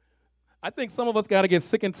 I think some of us got to get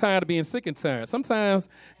sick and tired of being sick and tired. Sometimes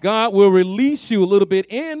God will release you a little bit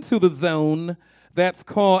into the zone that's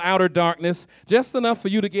called outer darkness, just enough for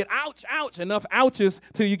you to get ouch, ouch, enough ouches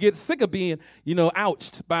till you get sick of being,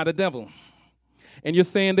 ouched by the devil. And you're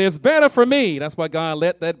saying, there's better for me. That's why God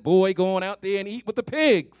let that boy go on out there and eat with the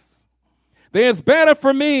pigs. There's better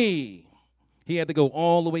for me. He had to go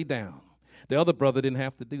all the way down. The other brother didn't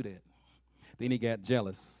have to do that. Then he got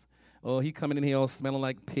jealous. Oh, he coming in here all smelling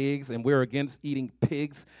like pigs, and we're against eating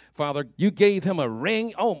pigs. Father, you gave him a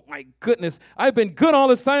ring. Oh, my goodness. I've been good all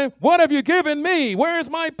this time. What have you given me? Where's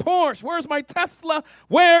my Porsche? Where's my Tesla?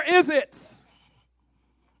 Where is it?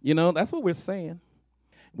 That's what we're saying.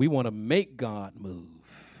 We want to make God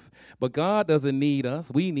move. But God doesn't need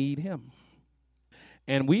us. We need him.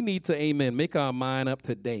 And we need to, amen, make our mind up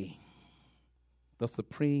today. The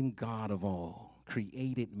supreme God of all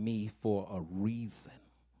created me for a reason.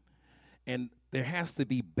 And there has to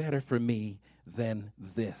be better for me than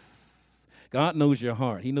this. God knows your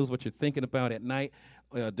heart. He knows what you're thinking about at night,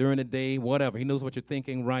 during the day, whatever. He knows what you're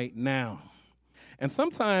thinking right now. And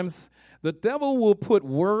sometimes the devil will put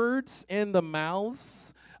words in the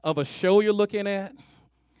mouths of a show you're looking at,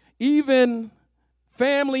 even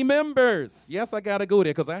family members. Yes, I got to go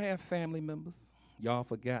there because I have family members. Y'all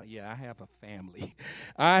forgot. Yeah, I have a family.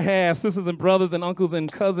 I have sisters and brothers and uncles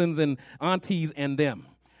and cousins and aunties and them.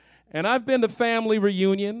 And I've been to family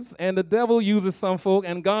reunions, and the devil uses some folk,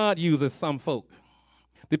 and God uses some folk.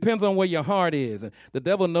 Depends on where your heart is. And the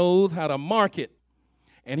devil knows how to market.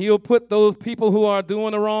 And he'll put those people who are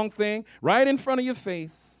doing the wrong thing right in front of your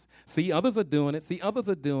face. See, others are doing it. See, others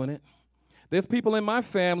are doing it. There's people in my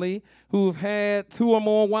family who've had 2 or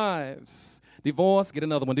more wives. Divorce, get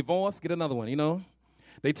another one. Divorce, get another one,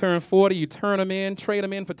 They turn 40, you turn them in, trade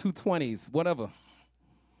them in for 220s, whatever.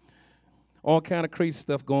 All kind of crazy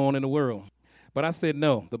stuff going on in the world. But I said,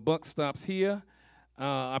 no, the buck stops here.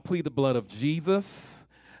 I plead the blood of Jesus.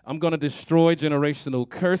 I'm going to destroy generational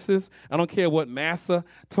curses. I don't care what Massa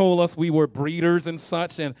told us we were breeders and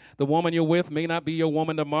such, and the woman you're with may not be your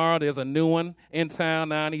woman tomorrow. There's a new one in town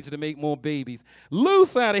now. I need you to make more babies.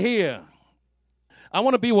 Loose out of here. I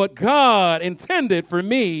want to be what God intended for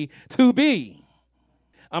me to be.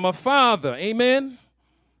 I'm a father, amen?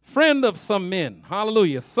 Friend of some men,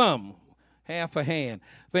 hallelujah, some. Half a hand.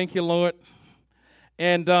 Thank you, Lord.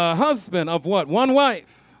 And husband of what? One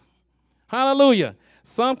wife. Hallelujah.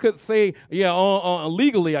 Some could say, yeah,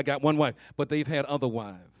 legally I got one wife, but they've had other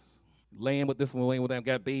wives. Laying with this one, laying with that,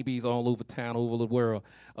 got babies all over town, over the world.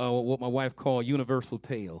 What my wife called universal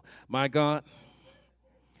tale. My God.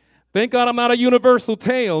 Thank God I'm not a universal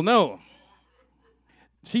tale, no.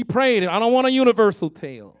 She prayed, I don't want a universal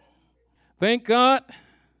tale. Thank God.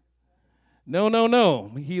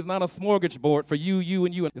 No. He's not a smorgasbord for you,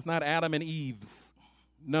 and you. It's not Adam and Eve's.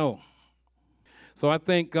 No. So I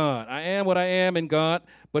thank God. I am what I am in God,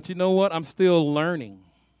 but you know what? I'm still learning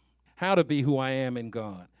how to be who I am in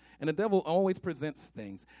God. And the devil always presents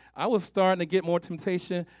things. I was starting to get more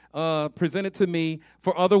temptation presented to me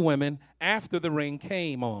for other women after the ring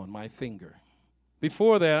came on my finger.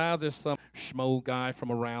 Before that, I was just some schmo guy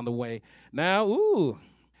from around the way. Now,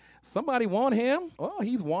 somebody want him? Oh,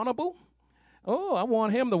 he's wantable. Oh, I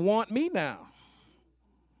want him to want me now.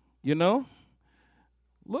 You know?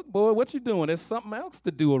 Look, boy, what you doing? There's something else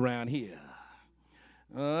to do around here.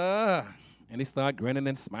 And he started grinning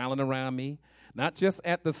and smiling around me, not just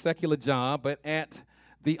at the secular job, but at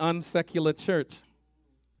the unsecular church.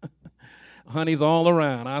 Honey's all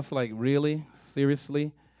around. I was like, really?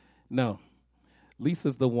 Seriously? No.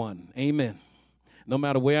 Lisa's the one. Amen. No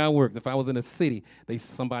matter where I worked, if I was in a city,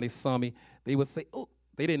 somebody saw me, they would say, oh,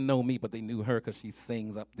 they didn't know me, but they knew her because she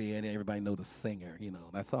sings up there, and everybody know the singer. You know,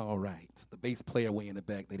 that's all right. The bass player way in the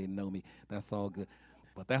back, they didn't know me. That's all good.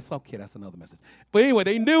 But that's okay. That's another message. But anyway,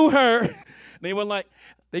 they knew her. They were like,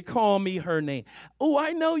 they called me her name. Oh,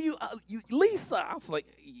 I know you, Lisa. I was like,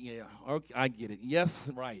 yeah, okay, I get it.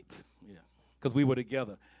 Yes, right. Yeah, because we were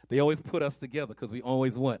together. They always put us together because we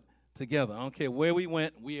always what? Together. I don't care where we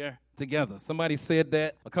went, we are together. Somebody said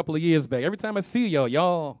that a couple of years back. Every time I see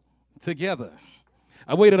y'all together.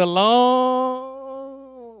 I waited a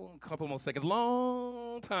couple more seconds,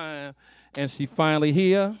 long time, and she finally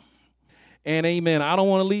here. And amen, I don't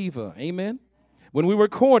want to leave her. Amen. When we were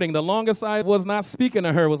courting, the longest I was not speaking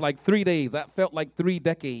to her was like 3 days. That felt like 3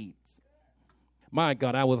 decades. My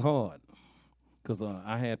God, that was hard. Because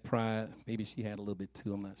I had pride. Maybe she had a little bit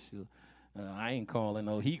too. I'm not sure. I ain't calling.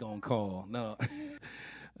 No, he gonna call. No.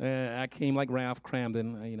 I came like Ralph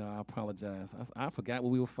Cramden. I apologize. I forgot what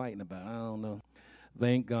we were fighting about. I don't know.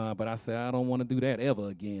 Thank God. But I said, I don't want to do that ever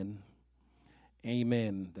again.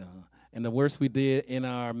 Amen. And the worst we did in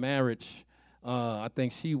our marriage, I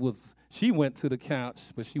think she went to the couch,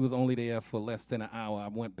 but she was only there for less than an hour. I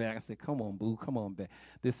went back. I said, come on, boo, come on back.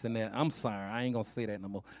 This and that. I'm sorry. I ain't going to say that no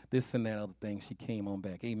more. This and that other thing. She came on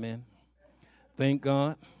back. Amen. Thank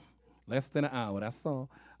God. Less than an hour. That's all.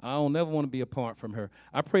 I don't never want to be apart from her.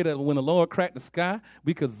 I pray that when the Lord cracked the sky,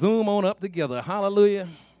 we could zoom on up together. Hallelujah.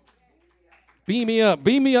 Beam me up.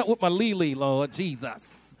 Beam me up with my Lily, Lord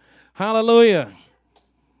Jesus. Hallelujah.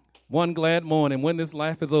 One glad morning, when this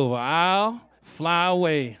life is over, I'll fly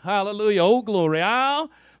away. Hallelujah. Oh, glory. I'll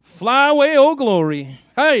fly away. Oh, glory.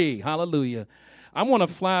 Hey, hallelujah. I want to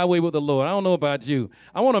fly away with the Lord. I don't know about you.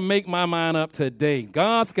 I want to make my mind up today.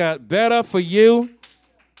 God's got better for you.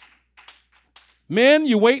 Men,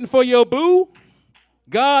 you waiting for your boo?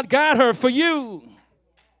 God got her for you.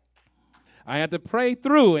 I had to pray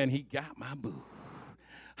through, and he got my boo.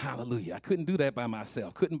 Hallelujah. I couldn't do that by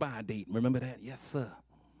myself. Couldn't buy a date. Remember that? Yes, sir.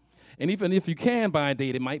 And even if you can buy a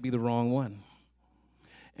date, it might be the wrong one.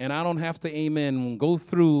 And I don't have to, amen, go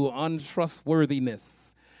through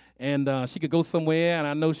untrustworthiness. And she could go somewhere, and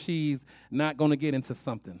I know she's not going to get into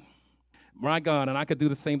something. My God, and I could do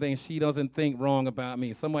the same thing. She doesn't think wrong about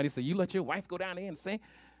me. Somebody said, you let your wife go down there and say,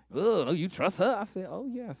 oh, you trust her? I said, oh,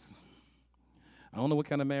 yes. I don't know what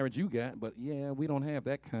kind of marriage you got, but, yeah, we don't have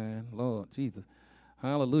that kind. Lord Jesus.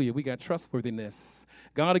 Hallelujah. We got trustworthiness.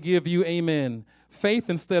 God will give you, amen, faith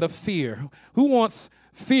instead of fear. Who wants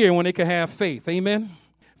fear when they can have faith? Amen.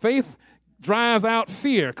 Faith drives out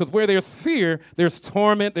fear, because where there's fear, there's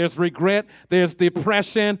torment, there's regret, there's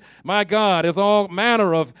depression. My God, there's all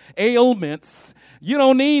manner of ailments. You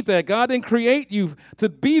don't need that. God didn't create you to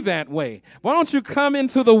be that way. Why don't you come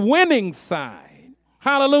into the winning side?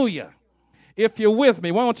 Hallelujah. If you're with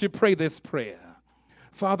me, why don't you pray this prayer?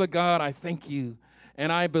 Father God, I thank you,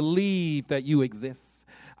 and I believe that you exist.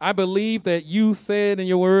 I believe that you said in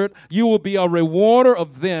your word, you will be a rewarder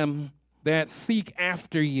of them that seek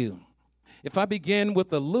after you. If I begin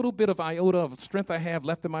with a little bit of iota of strength I have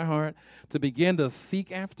left in my heart to begin to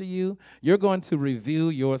seek after you, you're going to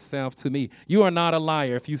reveal yourself to me. You are not a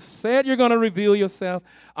liar. If you said you're going to reveal yourself,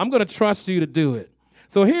 I'm going to trust you to do it.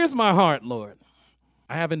 So here's my heart, Lord.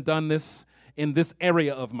 I haven't done this in this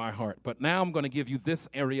area of my heart, but now I'm going to give you this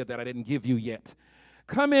area that I didn't give you yet.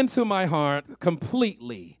 Come into my heart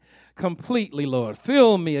completely, Lord.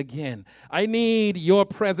 Fill me again. I need your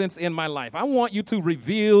presence in my life. I want you to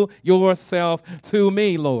reveal yourself to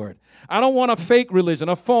me, Lord. I don't want a fake religion,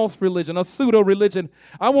 a false religion, a pseudo-religion.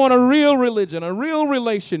 I want a real religion, a real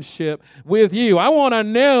relationship with you. I want to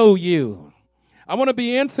know you. I want to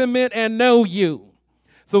be intimate and know you.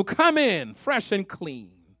 So come in fresh and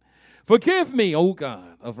clean. Forgive me, oh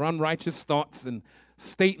God, of unrighteous thoughts and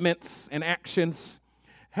statements and actions.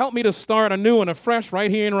 Help me to start anew and afresh right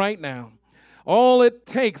here and right now. All it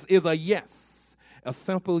takes is a yes, a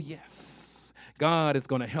simple yes. God is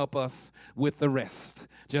going to help us with the rest.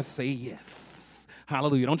 Just say yes.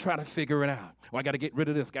 Hallelujah. Don't try to figure it out. Oh, I got to get rid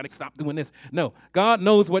of this. Got to stop doing this. No, God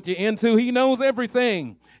knows what you're into. He knows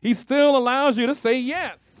everything. He still allows you to say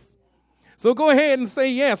yes. So go ahead and say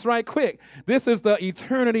yes right quick. This is the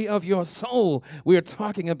eternity of your soul we're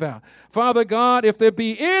talking about. Father God, if there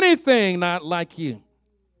be anything not like you,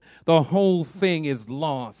 the whole thing is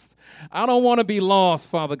lost. I don't want to be lost,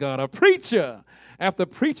 Father God. A preacher, after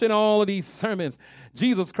preaching all of these sermons,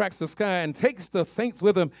 Jesus cracks the sky and takes the saints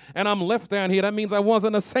with him, and I'm left down here. That means I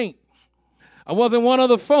wasn't a saint. I wasn't one of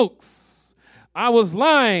the folks. I was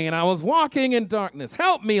lying, and I was walking in darkness.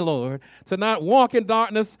 Help me, Lord, to not walk in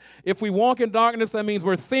darkness. If we walk in darkness, that means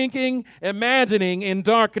we're thinking, imagining in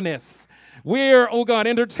darkness. We're, oh God,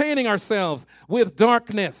 entertaining ourselves with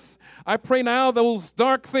darkness. I pray now those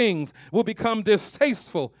dark things will become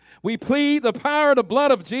distasteful. We plead the power of the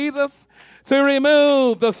blood of Jesus to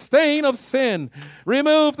remove the stain of sin,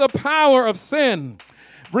 remove the power of sin,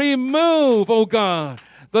 remove, oh God,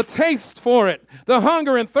 the taste for it, the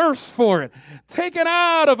hunger and thirst for it. Take it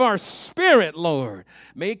out of our spirit, Lord.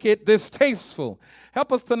 Make it distasteful.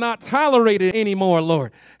 Help us to not tolerate it anymore,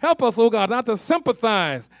 Lord. Help us, oh God, not to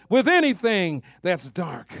sympathize with anything that's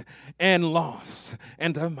dark and lost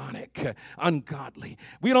and demonic, ungodly.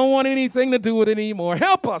 We don't want anything to do with it anymore.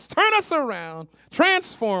 Help us, turn us around,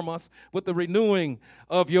 transform us with the renewing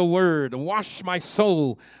of your word. Wash my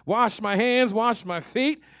soul, wash my hands, wash my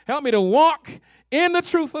feet. Help me to walk in the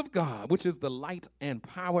truth of God, which is the light and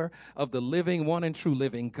power of the living, one and true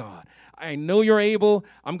living God. I know you're able.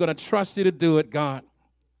 I'm going to trust you to do it, God,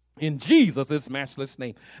 in Jesus' matchless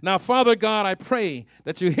name. Now, Father God, I pray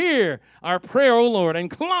that you hear our prayer, O Lord.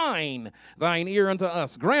 Incline thine ear unto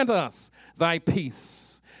us. Grant us thy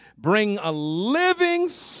peace. Bring a living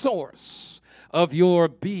source of your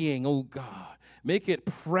being, O God. Make it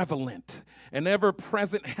prevalent and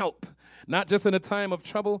ever-present help, not just in a time of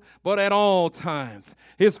trouble, but at all times.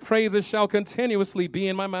 His praises shall continuously be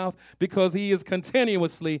in my mouth because he is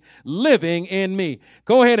continuously living in me.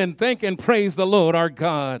 Go ahead and thank and praise the Lord our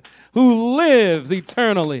God who lives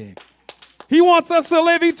eternally. He wants us to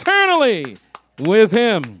live eternally with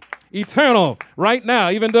him. Eternal right now,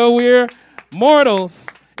 even though we're mortals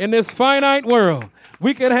in this finite world.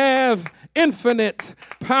 We could have infinite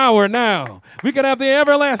power now. We could have the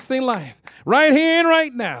everlasting life right here and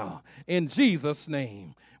right now. In Jesus'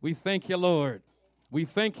 name, we thank you, Lord. We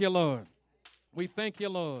thank you, Lord. We thank you,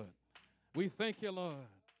 Lord. We thank you, Lord.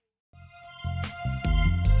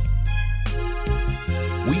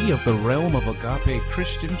 We of the Realm of Agape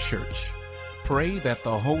Christian Church pray that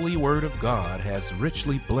the Holy Word of God has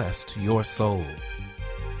richly blessed your soul.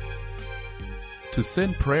 To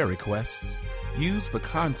send prayer requests, use the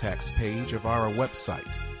contacts page of our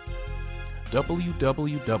website,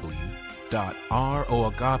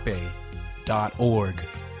 www.roagape.org.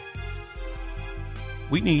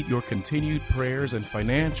 We need your continued prayers and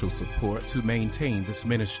financial support to maintain this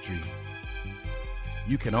ministry.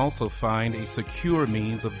 You can also find a secure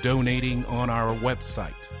means of donating on our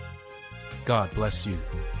website. God bless you.